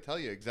 we're going to tell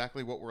you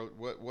exactly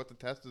what the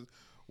test is.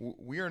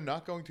 We are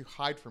not going to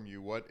hide from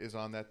you what is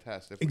on that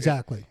test.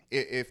 Exactly.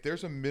 If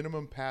there's a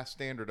minimum pass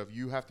standard of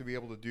you have to be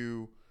able to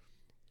do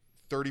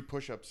 30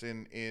 push-ups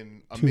in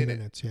a 2 minute.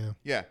 minutes, yeah.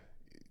 Yeah.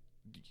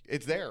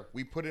 It's there.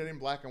 We put it in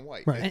black and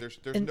white. Right. There's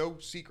no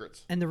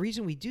secrets. And the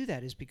reason we do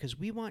that is because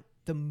we want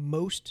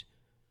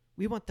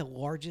the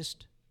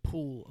largest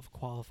pool of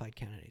qualified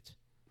candidates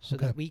so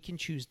that we can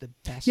choose the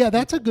best. Yeah,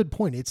 that's a good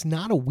point. It's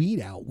not a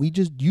weed out. You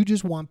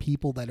just want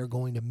people that are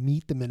going to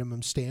meet the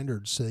minimum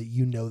standards so that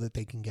you know that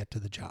they can get to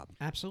the job.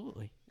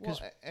 Absolutely. Well,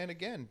 and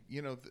again,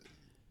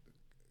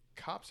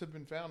 cops have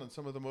been found in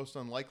some of the most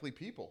unlikely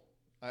people.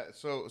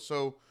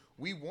 So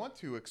we want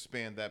to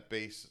expand that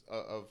base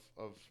of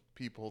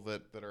people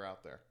that are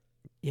out there.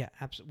 Yeah,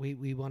 absolutely.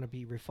 We want to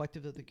be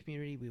reflective of the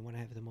community. We want to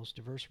have the most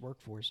diverse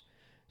workforce.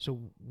 So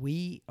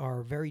we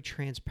are very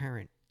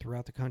transparent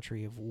throughout the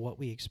country of what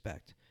we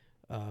expect.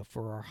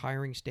 for our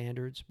hiring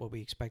standards, what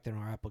we expect in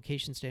our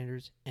application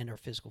standards, and our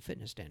physical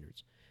fitness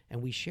standards.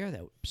 And we share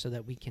that so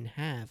that we can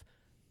have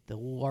the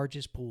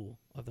largest pool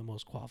of the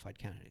most qualified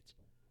candidates.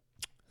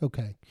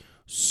 Okay.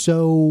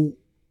 So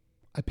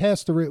I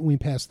passed the written, we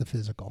passed the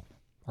physical,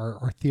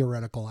 our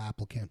theoretical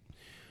applicant.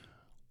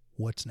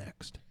 What's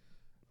next?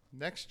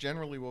 Next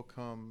generally will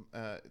come,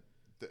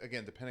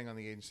 again, depending on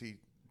the agency,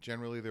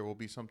 generally there will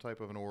be some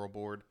type of an oral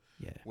board.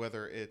 Yeah.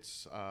 Whether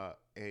it's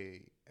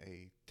a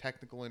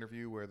technical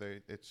interview where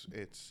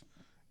it's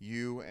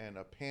you and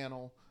a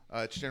panel.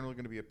 It's generally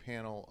going to be a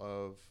panel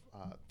of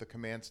the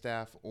command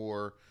staff,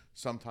 or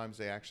sometimes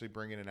they actually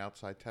bring in an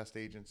outside test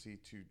agency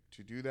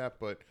to do that.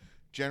 But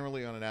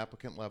generally on an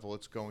applicant level,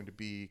 it's going to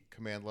be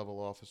command level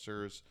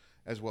officers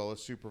as well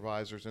as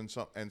supervisors,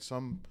 and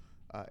some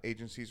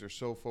agencies are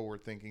so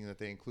forward thinking that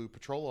they include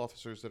patrol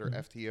officers that are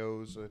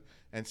FTOs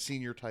and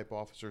senior type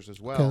officers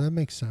as well. Okay, that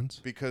makes sense.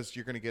 Because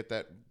you're going to get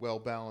that well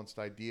balanced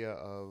idea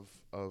of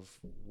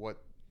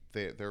what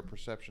their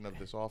perception of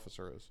this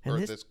officer is, or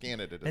this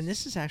candidate is. And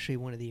this is actually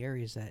one of the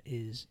areas that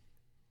is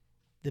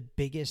the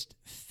biggest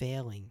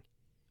failing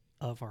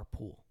of our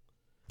pool.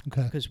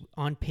 Okay. Because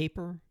on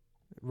paper,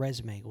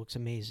 resume looks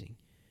amazing.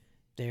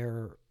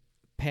 They're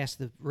past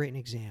the written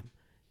exam.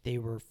 They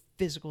were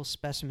physical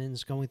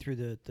specimens going through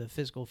the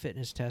physical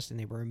fitness test, and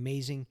they were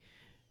amazing.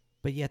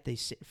 But yet they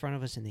sit in front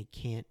of us and they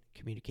can't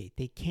communicate.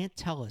 They can't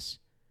tell us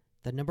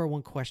the number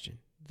one question,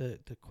 the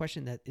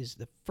question that is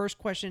the first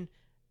question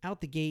out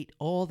the gate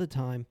all the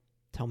time.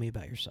 Tell me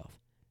about yourself.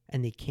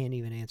 And they can't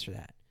even answer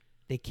that.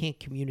 They can't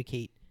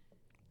communicate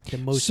the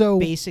most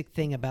basic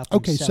thing about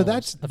themselves. Okay,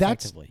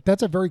 so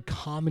that's a very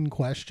common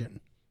question.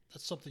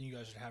 That's something you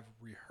guys should have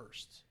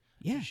rehearsed.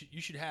 Yeah. You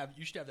should have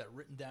that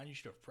written down. You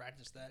should have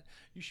practiced that.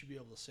 You should be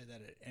able to say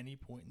that at any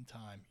point in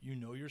time. You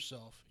know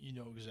yourself. You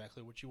know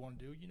exactly what you want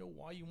to do. You know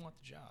why you want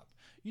the job.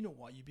 You know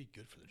why you'd be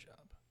good for the job.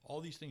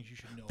 All these things you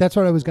should know. That's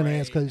what I was going to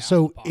ask.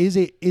 So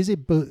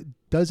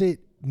does it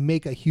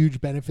make a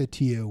huge benefit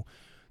to you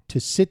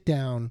to sit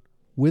down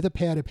with a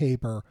pad of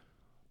paper,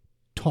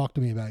 talk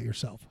to me about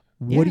yourself?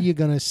 Yeah. What are you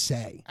going to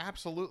say?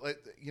 Absolutely.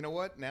 You know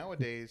what?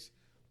 Nowadays,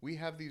 we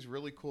have these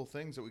really cool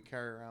things that we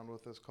carry around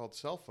with us called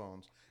cell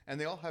phones, and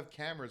they all have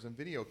cameras and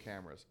video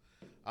cameras.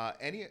 I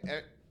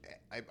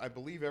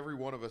believe every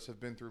one of us have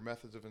been through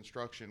methods of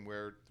instruction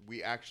where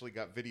we actually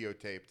got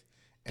videotaped.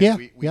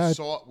 And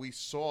we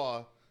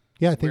saw.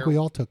 Yeah, I think we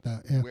all took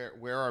that. Yeah.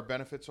 Where our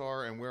benefits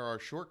are and where our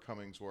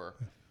shortcomings were.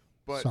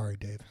 But sorry,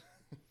 Dave.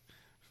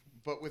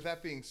 But with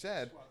that being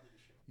said,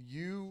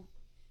 you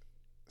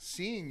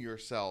seeing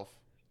yourself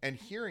and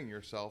hearing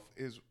yourself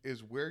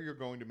is where you're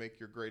going to make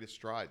your greatest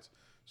strides.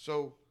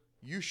 So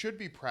you should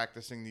be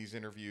practicing these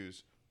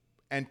interviews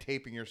and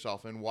taping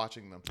yourself and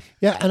watching them.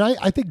 Yeah, and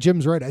I think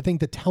Jim's right. I think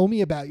the tell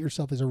me about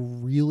yourself is a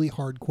really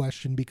hard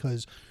question,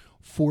 because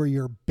for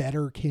your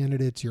better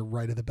candidates, your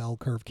right of the bell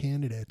curve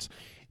candidates,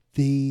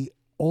 they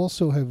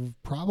also have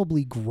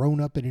probably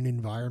grown up in an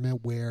environment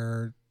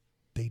where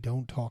they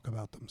don't talk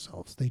about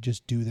themselves. They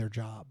just do their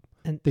job.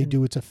 And they do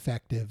what's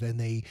effective, and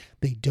they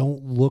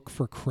don't look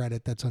for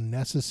credit that's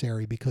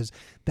unnecessary, because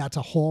that's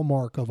a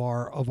hallmark of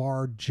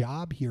our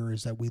job here,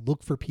 is that we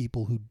look for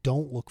people who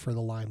don't look for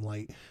the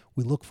limelight.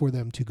 We look for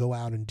them to go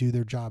out and do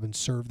their job and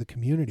serve the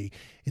community.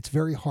 It's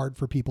very hard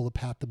for people to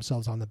pat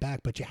themselves on the back,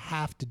 but you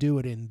have to do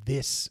it in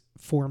this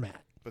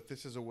format. But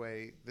this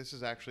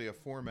is actually a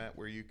format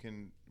where you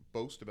can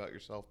boast about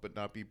yourself but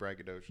not be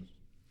braggadocious.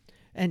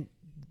 And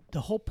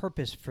the whole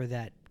purpose for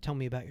that tell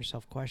me about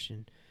yourself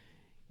question,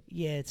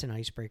 yeah, it's an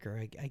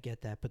icebreaker. I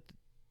get that, but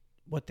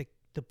what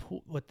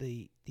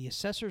the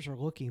assessors are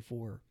looking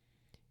for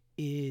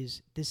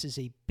is, this is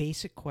a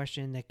basic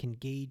question that can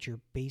gauge your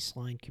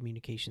baseline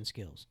communication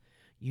skills.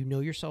 You know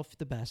yourself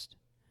the best,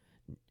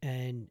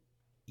 and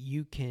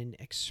you can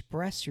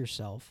express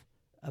yourself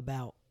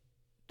about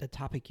the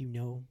topic you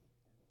know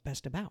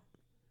best about.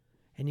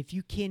 And if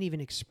you can't even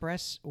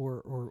express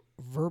or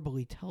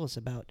verbally tell us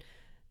about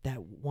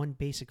that one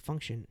basic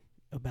function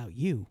about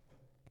you,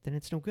 then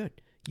it's no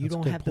good. You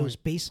don't have those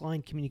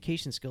baseline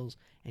communication skills,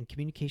 and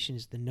communication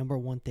is the number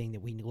one thing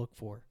that we look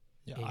for.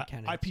 Yeah,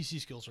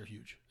 IPC skills are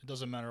huge. It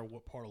doesn't matter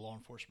what part of law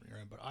enforcement you're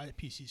in, but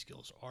IPC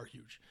skills are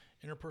huge.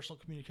 Interpersonal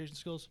communication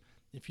skills,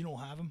 if you don't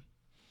have them,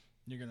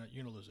 you're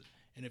gonna lose it.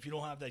 And if you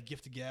don't have that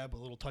gift of gab, a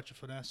little touch of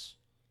finesse,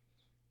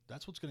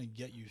 that's what's going to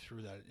get you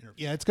through that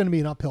interview. Yeah, it's going to be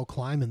an uphill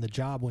climb in the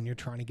job when you're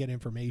trying to get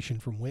information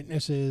from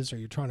witnesses, or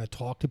you're trying to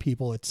talk to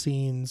people at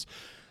scenes.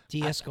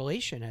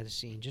 De-escalation at a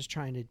scene, just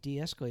trying to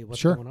de-escalate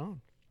what's going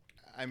on.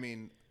 I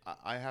mean,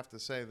 I have to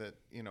say that,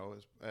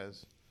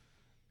 as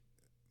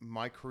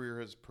my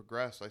career has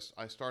progressed,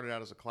 I started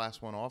out as a Class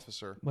 1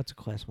 officer. What's a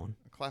Class 1?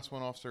 A Class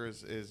 1 officer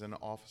is an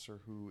officer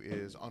who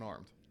is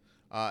unarmed.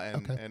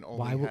 And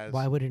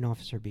why would an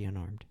officer be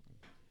unarmed?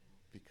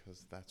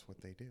 Because that's what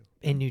they do.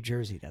 In New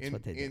Jersey, that's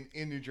what they do.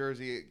 In New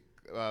Jersey,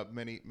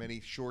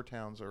 many shore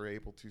towns are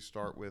able to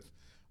start with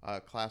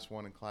Class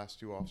 1 and Class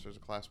 2 officers. A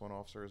Class 1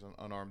 officer is an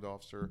unarmed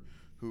officer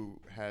who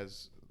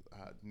has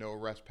no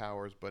arrest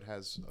powers, but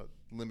has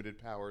limited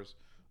powers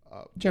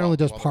Generally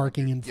does while they're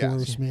parking on duty. Yes.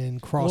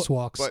 enforcement,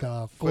 crosswalk But-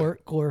 stuff.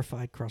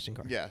 Glorified crossing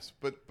guard. Yes,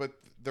 but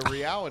the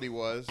reality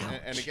was,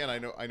 and again,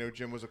 I know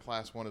Jim was a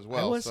Class 1 as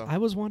well. I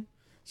was one.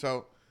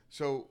 So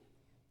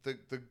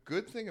the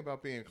good thing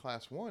about being a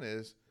Class 1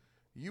 is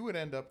you would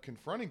end up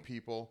confronting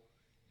people,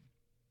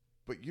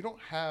 but you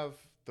don't have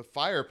the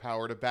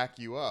firepower to back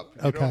you up.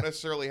 You don't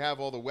necessarily have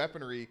all the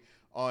weaponry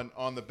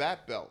on the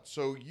bat belt.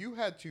 So you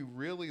had to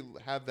really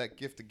have that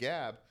gift of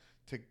gab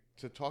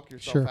to talk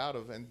yourself out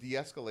of and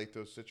de-escalate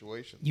those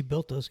situations. You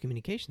built those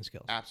communication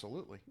skills.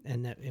 Absolutely.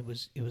 And that it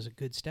was a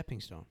good stepping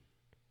stone.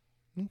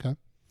 Okay.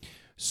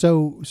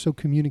 So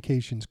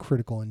communication's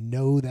critical, and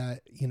know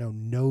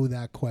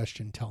that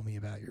question. Tell me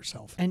about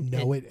yourself. And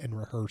know it and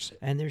rehearse it.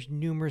 And there's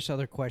numerous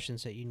other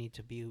questions that you need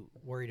to be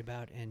worried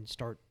about and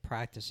start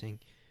practicing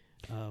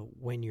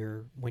when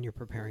you're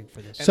preparing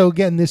for this. So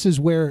again, this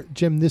is where,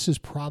 Jim, this is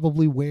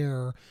probably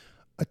where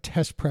a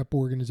test prep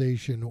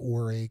organization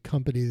or a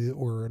company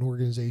or an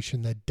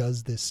organization that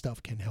does this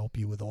stuff can help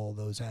you with all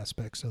those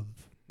aspects of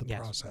the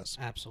process.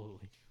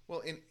 Absolutely.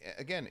 Well,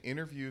 again,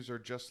 interviews are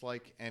just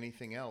like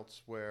anything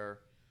else, where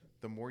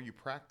the more you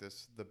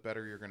practice, the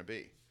better you're going to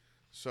be.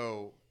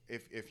 So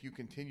if you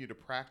continue to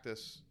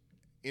practice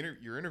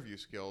your interview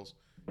skills,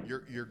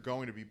 you're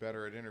going to be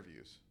better at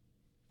interviews.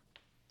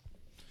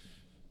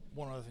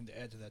 One other thing to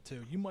add to that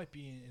too, you might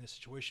be in a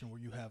situation where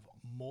you have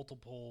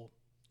multiple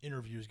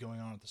interviews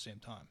going on at the same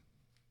time.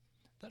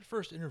 That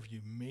first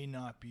interview may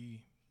not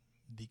be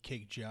the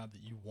cake job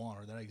that you want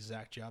or that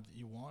exact job that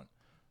you want,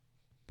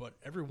 but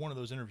every one of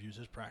those interviews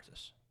is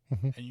practice.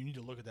 Mm-hmm. And you need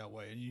to look at that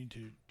way, and you need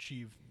to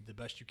achieve the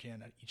best you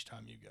can at each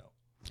time you go.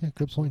 Yeah,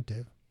 good point,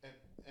 Dave.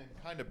 And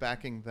kind of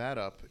backing that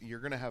up, you're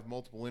going to have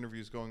multiple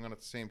interviews going on at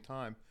the same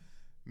time.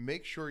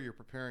 Make sure you're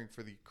preparing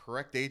for the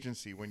correct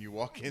agency when you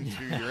walk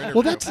into your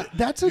interview. Well,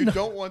 that's you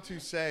don't want to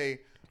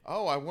say,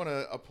 "Oh, I want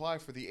to apply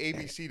for the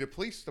ABC to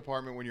police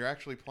department," when you're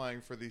actually applying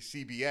for the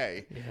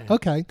CBA. Yeah.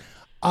 Okay.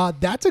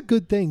 That's a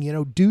good thing.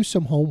 Do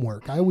some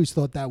homework. I always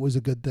thought that was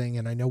a good thing.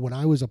 And I know when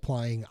I was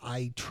applying,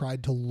 I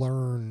tried to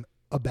learn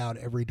about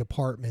every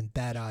department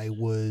that I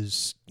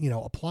was,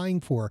 applying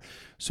for.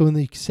 So when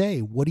they say,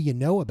 "What do you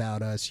know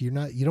about us?" you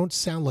don't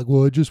sound like,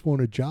 "Well, I just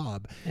want a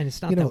job." And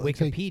it's not the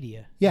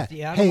Wikipedia. Yeah.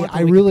 Hey, I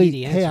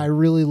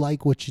really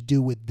like what you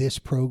do with this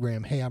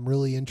program. Hey, I'm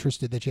really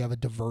interested that you have a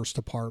diverse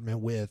department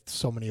with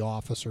so many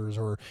officers,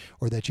 or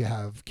that you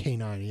have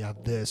K-9, you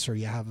have this, or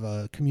you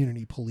have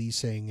community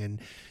policing,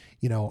 and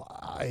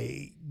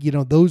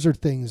those are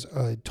things.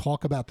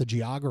 Talk about the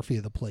geography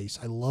of the place.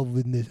 I love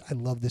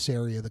this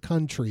area of the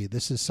country.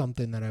 This is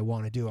something that I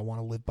want to do. I want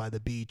to live by the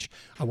beach.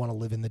 I want to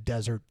live in the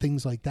desert.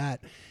 Things like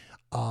that.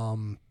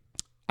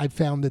 I've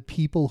found that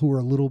people who are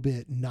a little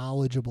bit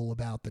knowledgeable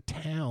about the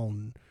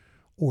town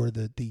or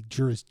the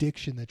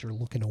jurisdiction that you're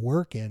looking to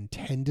work in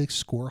tend to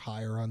score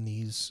higher on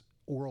these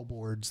oral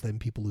boards than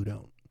people who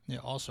don't. Yeah.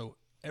 Also,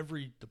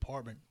 every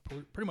department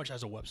pretty much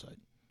has a website.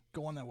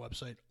 Go on that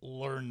website,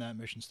 learn that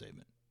mission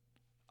statement.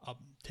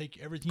 Take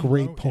everything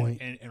Great point.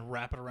 And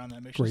wrap it around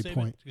that mission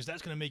statement, because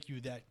that's going to make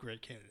you that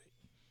great candidate.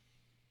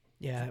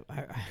 Yeah,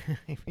 I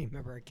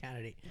remember a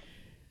candidate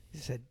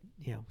said,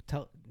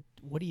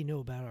 what do you know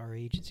about our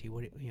agency?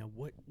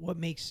 What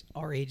makes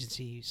our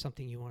agency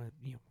something you want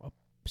to,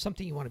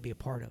 something you want to be a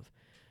part of?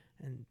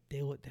 And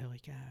they're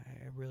like,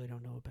 I really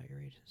don't know about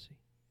your agency.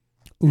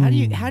 Ooh.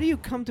 How do you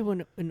come to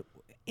an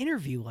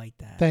interview like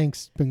that?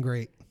 Thanks, been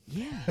great.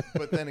 Yeah.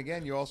 But then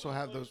again, you also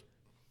have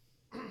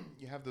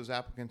those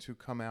applicants who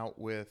come out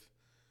with,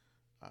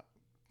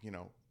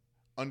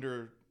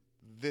 under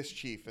this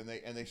chief, and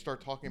they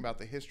start talking about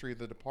the history of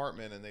the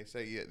department, and they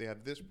say they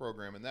have this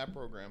program and that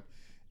program,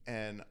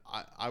 and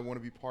I want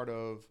to be part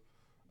of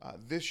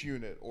this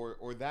unit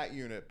or that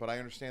unit, but I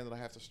understand that I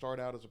have to start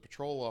out as a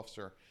patrol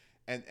officer,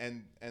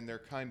 and they're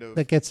kind of,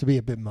 that gets to be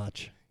a bit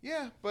much.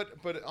 Yeah,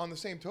 but on the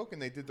same token,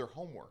 they did their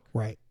homework.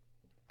 Right.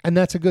 And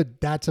that's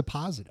a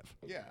positive.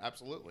 Yeah,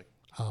 absolutely.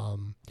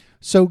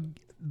 So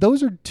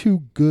those are two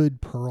good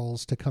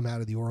pearls to come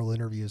out of the oral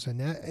interviews.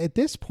 And at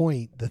this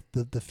point,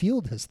 the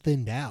field has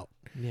thinned out.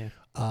 Yeah.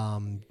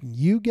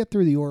 You get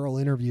through the oral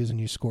interviews and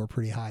you score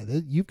pretty high.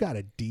 You've got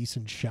a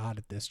decent shot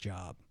at this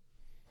job.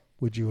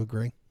 Would you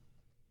agree?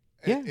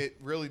 Yeah. It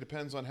really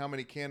depends on how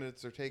many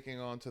candidates they're taking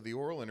on to the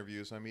oral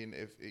interviews. I mean,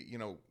 if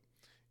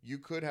you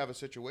could have a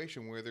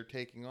situation where they're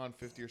taking on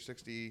 50 or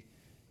 60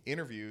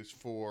 interviews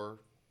for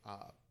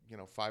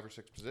 5 or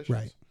 6 positions,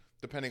 right,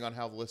 depending on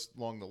how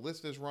long the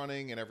list is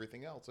running and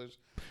everything else. There's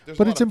but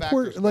a lot it's of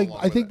important. factors Like, going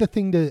I think with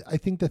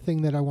the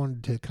thing that I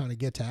wanted to kind of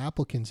get to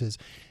applicants is,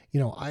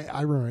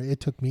 I remember it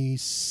took me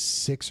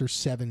 6 or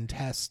 7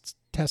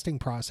 testing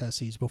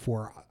processes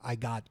before I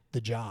got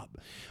the job.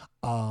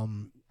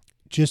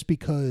 Just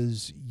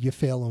because you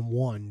fail in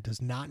one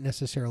does not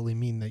necessarily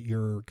mean that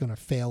you're going to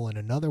fail in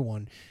another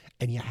one.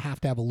 And you have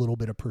to have a little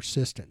bit of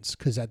persistence,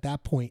 because at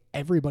that point,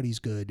 everybody's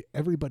good.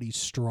 Everybody's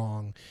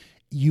strong.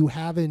 You're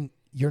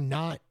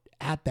not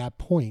at that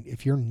point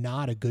if you're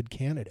not a good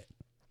candidate.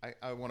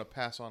 I want to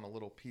pass on a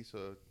little piece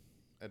of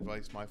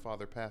advice my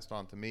father passed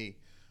on to me.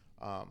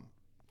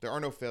 There are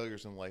no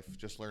failures in life,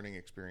 just learning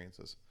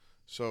experiences.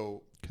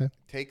 So Okay.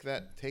 take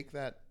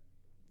that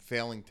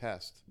failing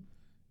test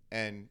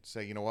and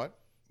say, you know what?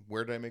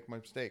 Where did I make my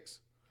mistakes?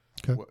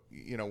 Okay.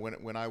 You know,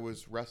 when I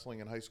was wrestling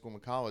in high school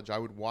and college, I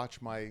would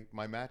watch my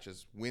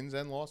matches, wins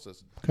and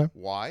losses. Okay.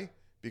 Why?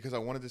 Because I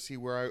wanted to see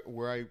where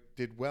I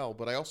did well,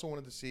 but I also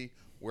wanted to see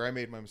where I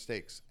made my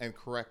mistakes and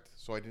correct,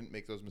 so I didn't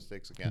make those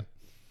mistakes again.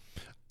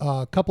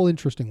 A couple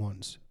interesting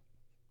ones.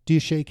 Do you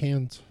shake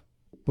hands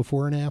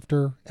before and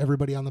after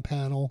everybody on the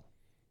panel?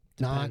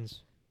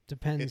 Depends.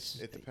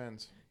 It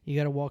depends. You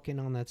got to walk in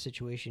on that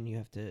situation. You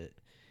have to,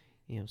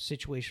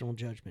 situational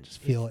judgment.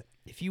 Just feel it.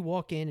 If you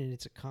walk in and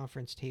it's a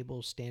conference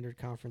table, standard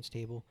conference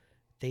table,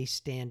 they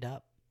stand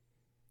up.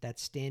 That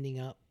standing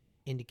up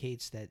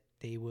indicates that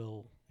they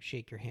will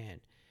shake your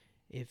hand.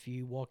 If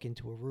you walk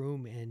into a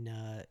room and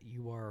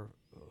you are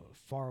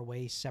far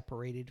away,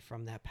 separated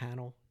from that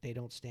panel, they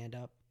don't stand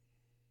up,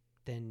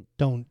 then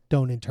don't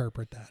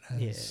interpret that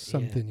as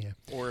something. Yeah.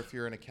 Or if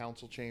you're in a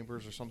council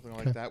chambers or something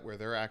like Okay. that, where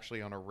they're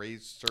actually on a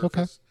raised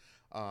Okay. surface,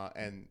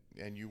 and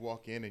you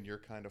walk in and you're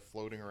kind of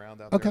floating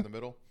around out Okay. there in the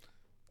middle,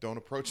 don't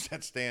approach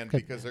that stand Okay.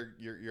 because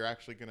you're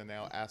actually going to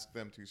now ask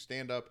them to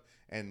stand up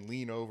and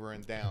lean over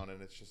and down,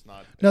 and it's just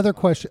not. Another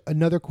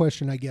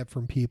question I get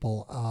from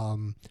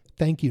people.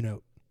 Thank you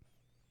note.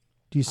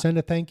 Do you send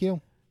a thank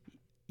you?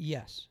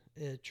 yes.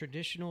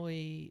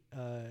 Traditionally,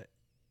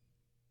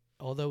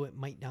 although it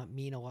might not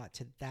mean a lot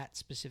to that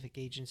specific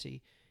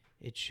agency,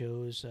 it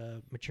shows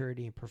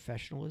maturity and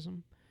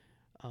professionalism.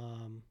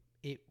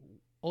 It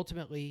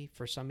ultimately,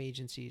 for some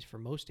agencies, for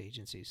most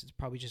agencies, it's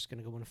probably just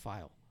going to go in a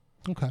file.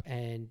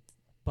 Okay.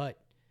 But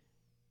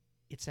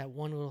it's that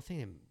one little thing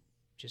that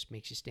just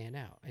makes you stand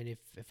out. And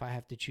if I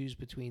have to choose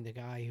between the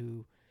guy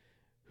who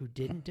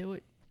didn't do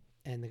it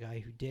and the guy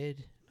who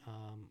did,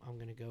 I'm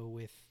going to go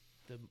with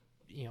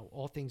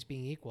all things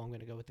being equal, I'm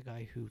going to go with the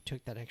guy who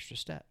took that extra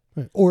step.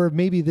 Right. Or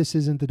maybe this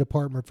isn't the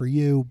department for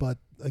you, but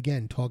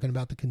again, talking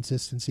about the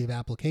consistency of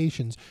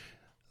applications,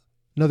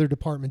 another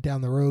department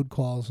down the road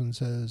calls and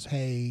says,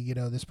 hey,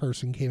 this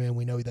person came in,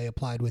 we know they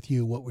applied with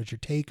you. What was your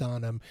take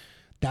on them?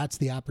 That's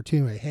the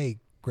opportunity. Hey,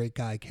 great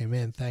guy came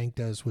in, thanked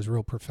us, was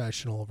real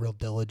professional, real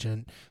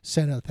diligent,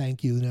 sent a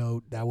thank you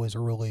note. That was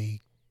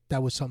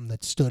something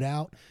that stood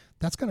out.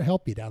 That's going to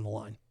help you down the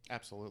line.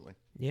 Absolutely.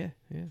 Yeah.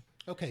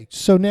 Okay,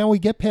 so now we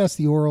get past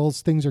the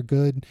orals. Things are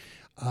good.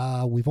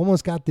 We've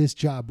almost got this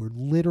job.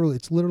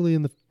 It's literally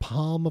in the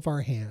palm of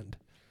our hand.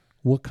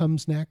 What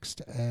comes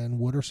next, and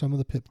what are some of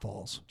the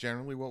pitfalls?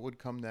 Generally, what would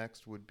come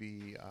next would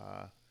be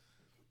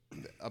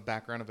a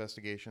background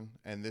investigation,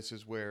 and this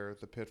is where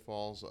the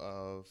pitfalls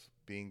of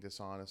being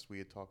dishonest. We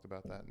had talked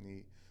about that in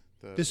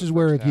the. This the is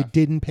where first if you half.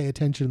 didn't pay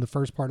attention in the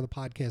first part of the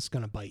podcast, it's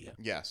going to bite you.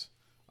 Yes.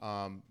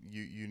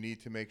 You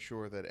need to make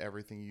sure that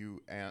everything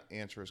you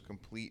answer is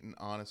complete and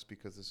honest,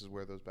 because this is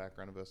where those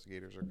background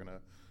investigators are going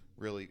to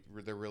really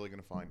going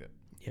to find it.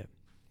 Yeah.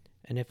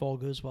 And if all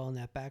goes well in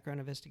that background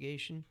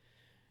investigation,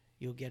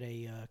 you'll get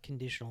a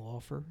conditional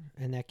offer.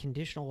 And that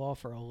conditional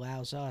offer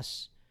allows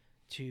us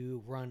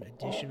to run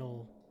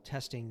additional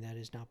testing that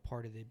is not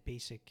part of the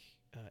basic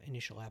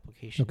initial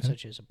application, Okay.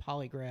 such as a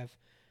polygraph,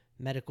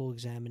 medical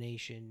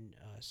examination,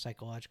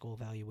 psychological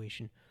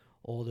evaluation.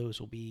 All those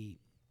will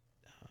be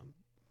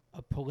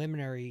a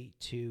preliminary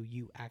to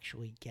you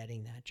actually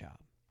getting that job.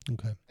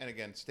 Okay. And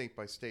again, state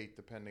by state,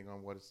 depending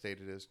on what state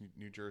it is,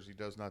 New Jersey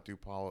does not do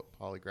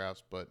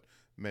polygraphs, but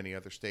many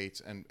other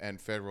states and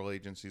federal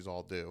agencies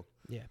all do.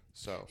 Yeah.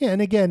 So Yeah,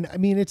 and again, I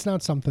mean, it's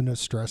not something to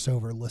stress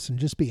over. Listen,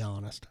 just be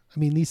honest. I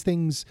mean, these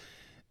things,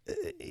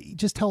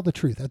 just tell the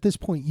truth. At this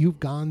point, you've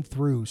gone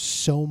through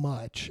so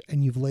much,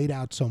 and you've laid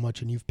out so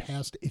much, and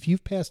if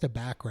you've passed a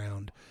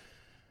background,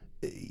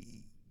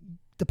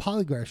 the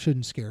polygraph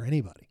shouldn't scare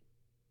anybody.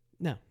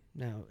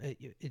 No,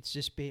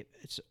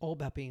 it's all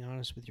about being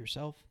honest with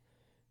yourself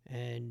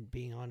and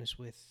being honest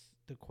with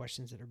the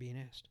questions that are being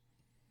asked.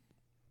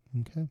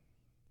 Okay.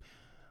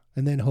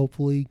 And then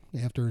hopefully,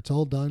 after it's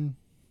all done,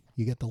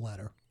 you get the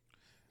letter.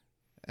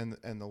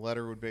 and the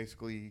letter would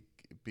basically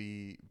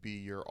be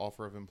your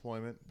offer of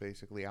employment,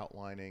 basically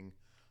outlining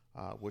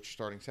what your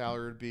starting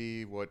salary would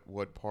be,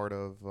 what part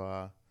of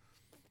what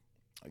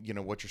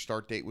your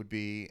start date would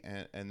be,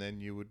 and then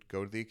you would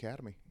go to the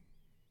academy.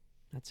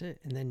 That's it.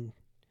 And then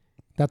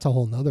That's a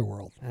whole nother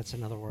world. that's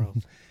another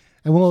world.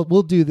 And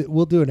we'll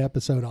do an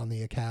episode on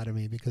the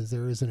academy, because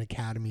there is an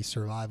academy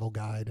survival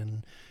guide,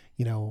 and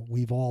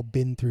we've all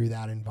been through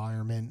that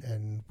environment,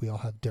 and we all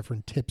have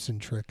different tips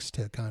and tricks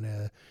to kind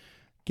of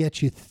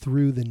get you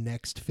through the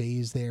next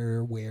phase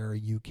there, where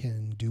you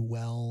can do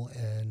well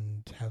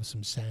and have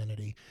some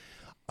sanity.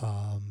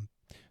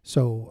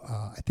 So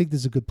I think this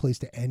is a good place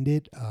to end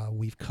it.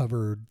 We've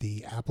covered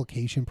the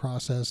application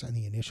process and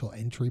the initial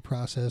entry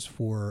process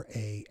for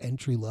a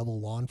entry-level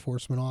law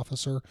enforcement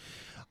officer.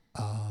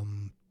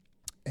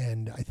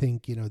 And I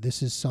think,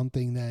 this is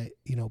something that,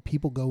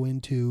 people go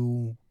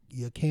into.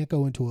 You can't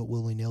go into it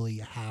willy-nilly.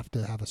 You have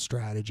to have a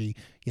strategy.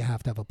 You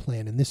have to have a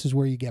plan. And this is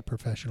where you get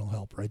professional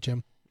help, right,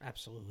 Jim?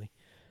 Absolutely.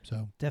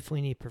 So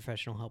Definitely need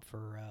professional help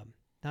for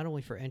not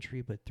only for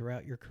entry, but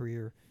throughout your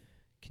career,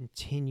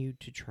 continue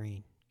to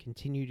train.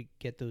 Continue to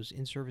get those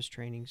in-service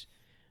trainings.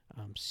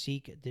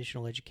 Seek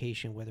additional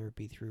education, whether it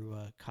be through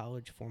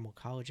college, formal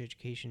college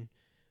education,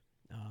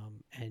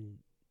 and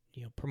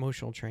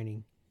promotional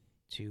training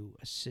to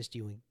assist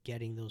you in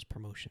getting those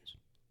promotions.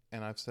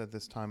 And I've said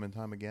this time and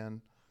time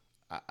again,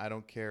 I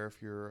don't care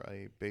if you're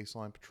a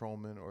baseline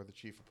patrolman or the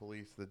chief of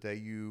police. The day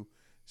you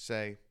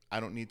say, I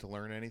don't need to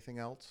learn anything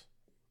else,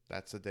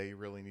 that's the day you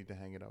really need to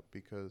hang it up,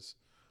 because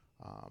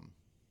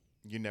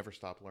you never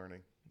stop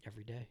learning.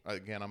 Every day.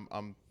 Again,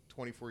 I'm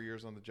 24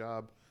 years on the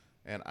job,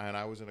 and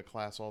I was in a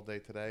class all day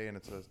today, and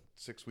it's a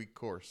 6-week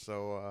course.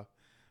 So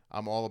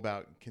I'm all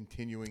about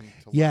continuing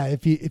to learn.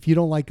 If you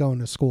don't like going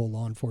to school,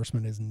 law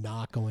enforcement is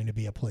not going to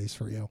be a place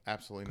for you.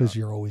 Absolutely not. Because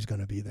you're always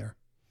going to be there.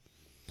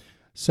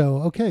 So,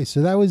 okay,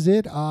 so that was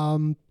it.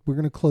 We're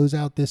going to close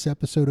out this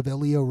episode of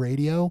LEO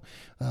Radio,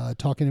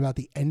 talking about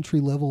the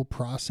entry-level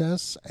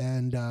process,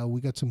 and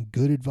we got some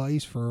good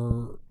advice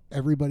for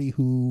everybody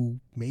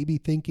who may be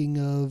thinking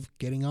of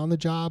getting on the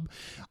job.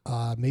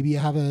 Maybe you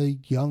have a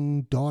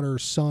young daughter,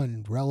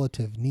 son,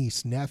 relative,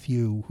 niece,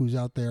 nephew who's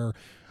out there.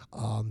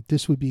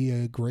 This would be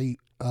a great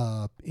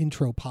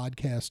intro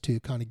podcast to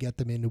kind of get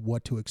them into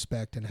what to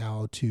expect and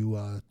how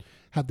to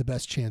have the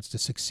best chance to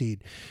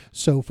succeed.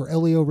 So for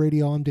LEO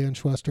Radio, I'm Dan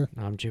Schwester.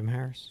 I'm Jim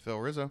Harris. Phil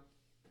Rizzo.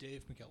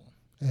 Dave McKellen.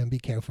 And be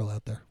careful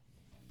out there.